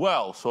as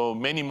well. So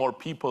many more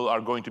people are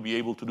going to be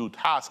able to do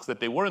tasks that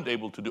they weren't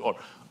able to do, or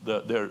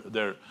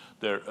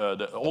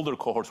the older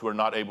cohorts were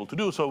not able to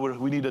do. So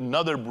we need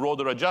another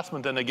broader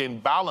adjustment, and again,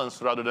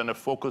 balance rather than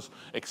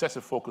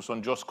excessive focus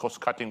on just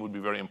cost cutting would be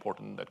very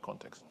important in that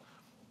context.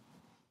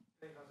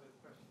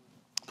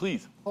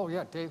 Please. Oh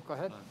yeah, Dave, go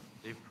ahead.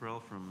 Dave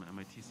Carell from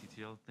MIT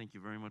CTL. Thank you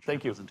very much for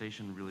Thank the you.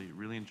 presentation.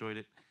 Really enjoyed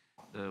it.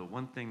 The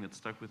one thing that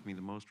stuck with me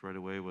the most right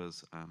away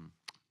was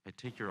I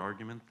take your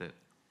argument that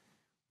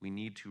we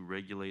need to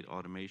regulate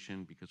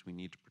automation because we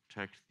need to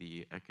protect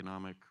the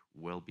economic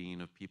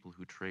well-being of people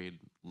who trade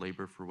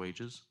labor for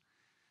wages.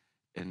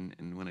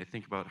 And when I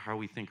think about how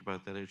we think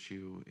about that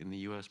issue in the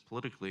US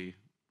politically,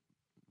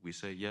 we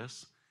say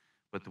yes,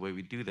 but the way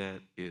we do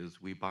that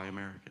is we buy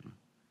American.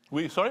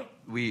 Sorry?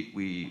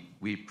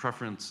 We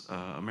preference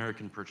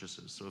American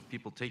purchases. So if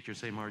people take your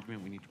same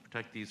argument, we need to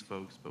protect these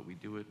folks, but we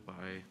do it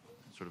by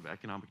sort of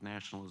economic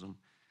nationalism.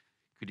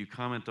 Could you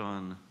comment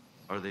on,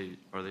 are they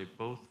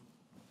both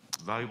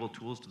valuable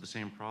tools to the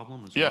same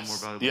problem? Is one more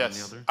valuable than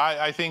the other?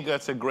 I think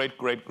that's a great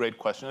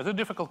question. It's a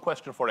difficult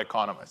question for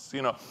economists,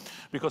 you know,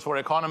 because for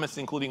economists,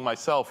 including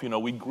myself, you know,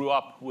 we grew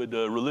up with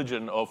the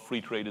religion of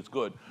free trade is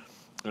good.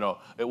 You know,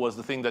 it was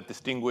the thing that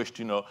distinguished,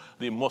 you know,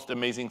 the most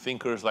amazing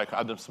thinkers like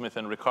Adam Smith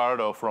and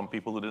Ricardo from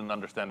people who didn't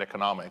understand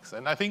economics.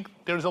 And I think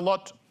there's a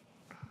lot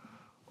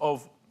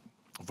of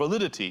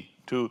validity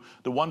to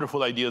the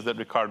wonderful ideas that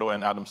Ricardo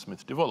and Adam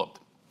Smith developed.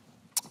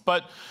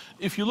 But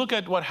if you look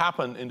at what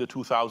happened in the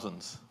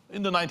 2000s,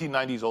 in the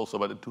 1990s also,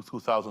 but in the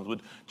 2000s, with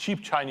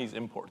cheap Chinese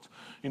imports.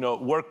 You know,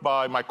 work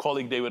by my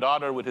colleague David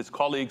Otter with his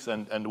colleagues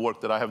and the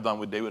work that I have done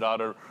with David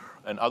Otter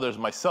and others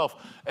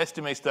myself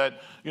estimates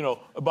that, you know,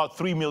 about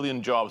 3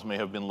 million jobs may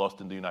have been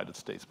lost in the United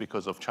States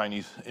because of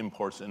Chinese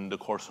imports in the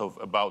course of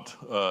about,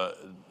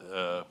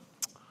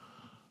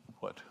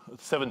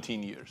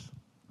 17 years.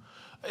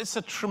 It's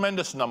a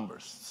tremendous number.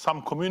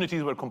 Some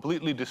communities were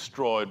completely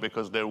destroyed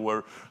because they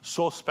were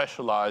so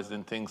specialized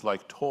in things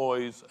like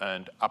toys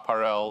and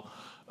apparel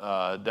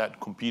that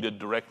competed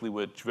directly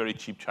with very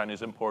cheap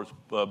Chinese imports.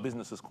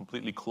 Businesses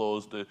completely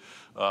closed,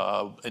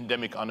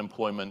 endemic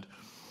unemployment.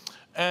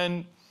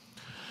 And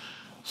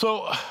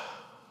so,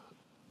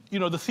 you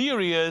know, the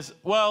theory is,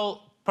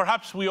 well,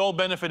 perhaps we all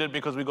benefited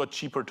because we got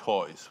cheaper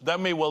toys.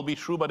 That may well be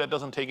true, but that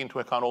doesn't take into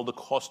account all the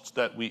costs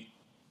that we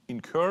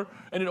incur.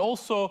 And it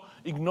also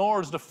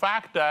ignores the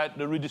fact that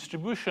the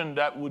redistribution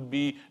that would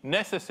be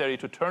necessary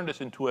to turn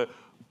this into a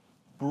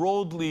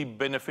broadly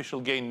beneficial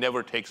gain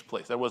never takes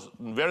place. There was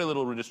very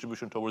little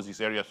redistribution towards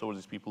these areas, towards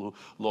these people who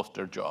lost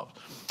their jobs.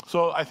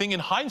 So I think in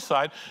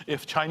hindsight,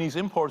 if Chinese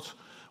imports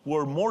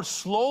were more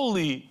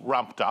slowly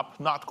ramped up,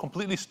 not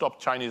completely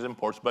stopped Chinese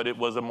imports, but it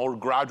was a more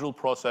gradual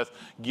process,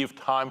 give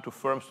time to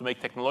firms to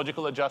make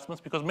technological adjustments,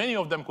 because many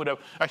of them could have,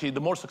 actually the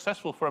more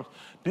successful firms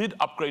did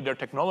upgrade their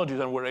technologies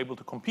and were able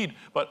to compete,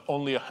 but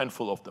only a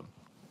handful of them.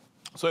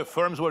 So if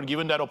firms were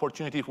given that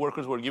opportunity, if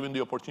workers were given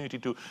the opportunity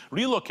to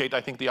relocate,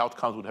 I think the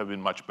outcomes would have been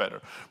much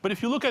better. But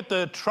if you look at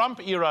the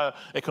Trump-era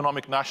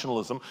economic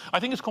nationalism, I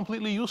think it's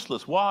completely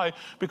useless. Why?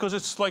 Because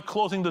it's like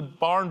closing the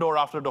barn door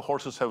after the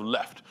horses have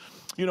left.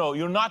 You know,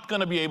 you're not going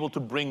to be able to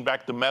bring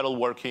back the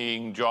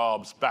metalworking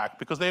jobs back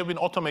because they have been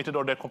automated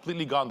or they're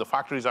completely gone. The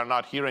factories are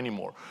not here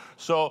anymore.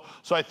 So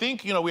I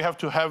think, you know, we have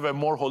to have a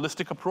more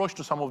holistic approach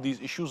to some of these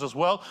issues as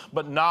well,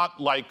 but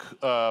not like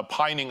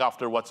pining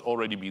after what's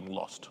already been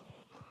lost.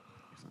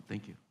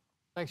 Thank you.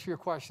 Thanks for your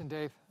question,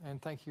 Dave,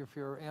 and thank you for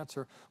your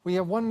answer. We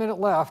have 1 minute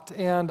left,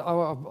 and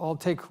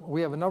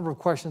we have a number of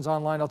questions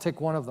online. I'll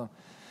take one of them.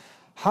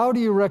 How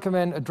do you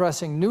recommend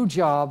addressing new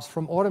jobs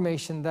from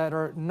automation that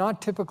are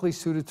not typically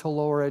suited to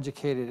lower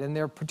educated? And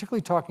they're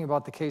particularly talking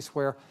about the case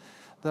where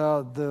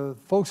the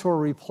folks who are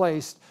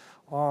replaced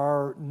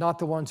are not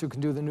the ones who can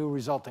do the new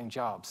resulting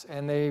jobs.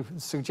 And they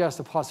suggest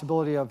the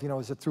possibility of,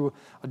 is it through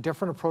a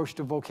different approach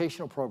to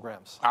vocational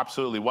programs?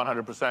 Absolutely,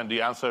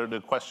 100%.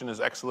 The question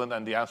is excellent,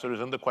 and the answer is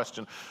in the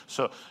question.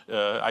 So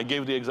I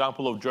gave the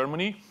example of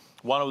Germany.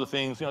 One of the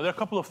things, there are a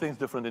couple of things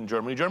different in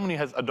Germany. Germany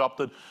has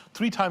adopted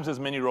 3 times as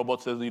many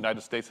robots as the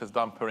United States has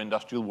done per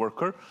industrial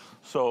worker.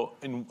 So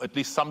in at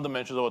least some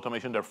dimensions of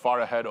automation, they're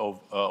far ahead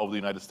of the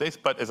United States.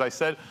 But as I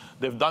said,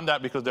 they've done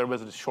that because there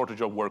was a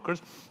shortage of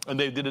workers, and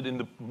they did it in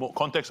the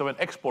context of an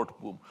export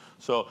boom.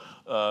 So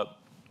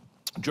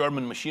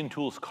German machine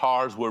tools,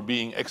 cars were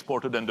being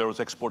exported, and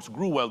those exports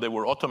grew while they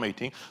were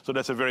automating. So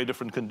that's a very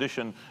different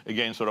condition,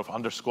 again, sort of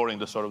underscoring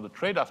the sort of the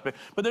trade aspect.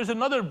 But there's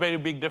another very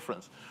big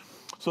difference.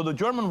 So the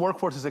German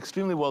workforce is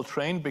extremely well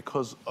trained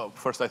because,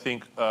 first, I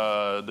think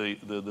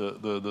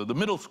the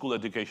middle school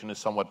education is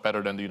somewhat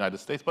better than the United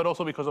States, but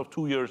also because of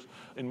 2 years,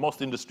 in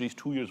most industries,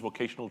 2 years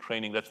vocational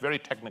training that's very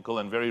technical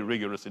and very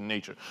rigorous in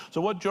nature. So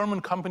what German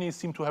companies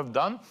seem to have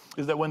done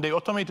is that when they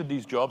automated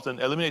these jobs and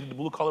eliminated the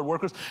blue-collar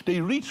workers, they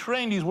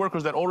retrained these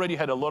workers that already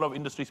had a lot of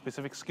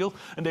industry-specific skills,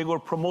 and they were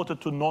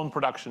promoted to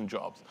non-production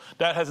jobs.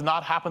 That has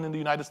not happened in the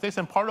United States,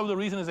 and part of the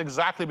reason is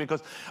exactly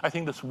because I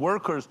think these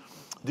workers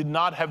did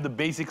not have the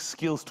basic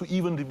skills to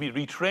even be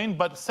retrained.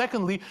 But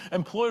secondly,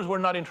 employers were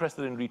not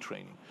interested in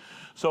retraining.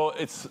 So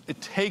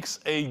it takes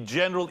a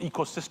general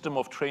ecosystem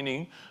of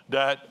training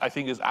that I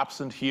think is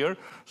absent here.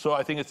 So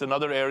I think it's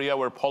another area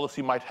where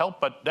policy might help.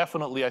 But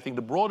definitely, I think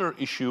the broader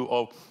issue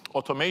of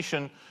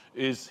automation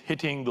is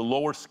hitting the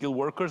lower skilled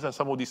workers, and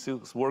some of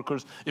these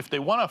workers, if they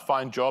want to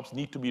find jobs,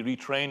 need to be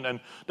retrained. And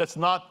that's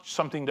not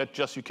something that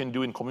just you can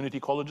do in community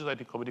colleges. I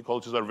think community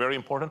colleges are very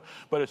important,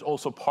 but it's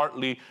also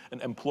partly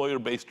an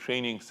employer-based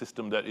training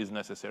system that is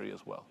necessary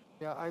as well.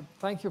 Yeah,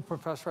 thank you,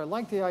 Professor. I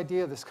like the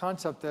idea, this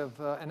concept of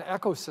an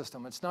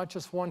ecosystem. It's not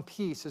just one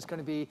piece. It's going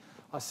to be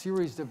a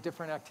series of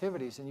different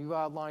activities, and you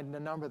outlined a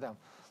number of them.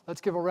 Let's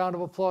give a round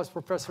of applause,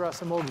 Professor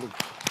Acemoglu.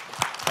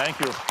 Thank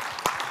you.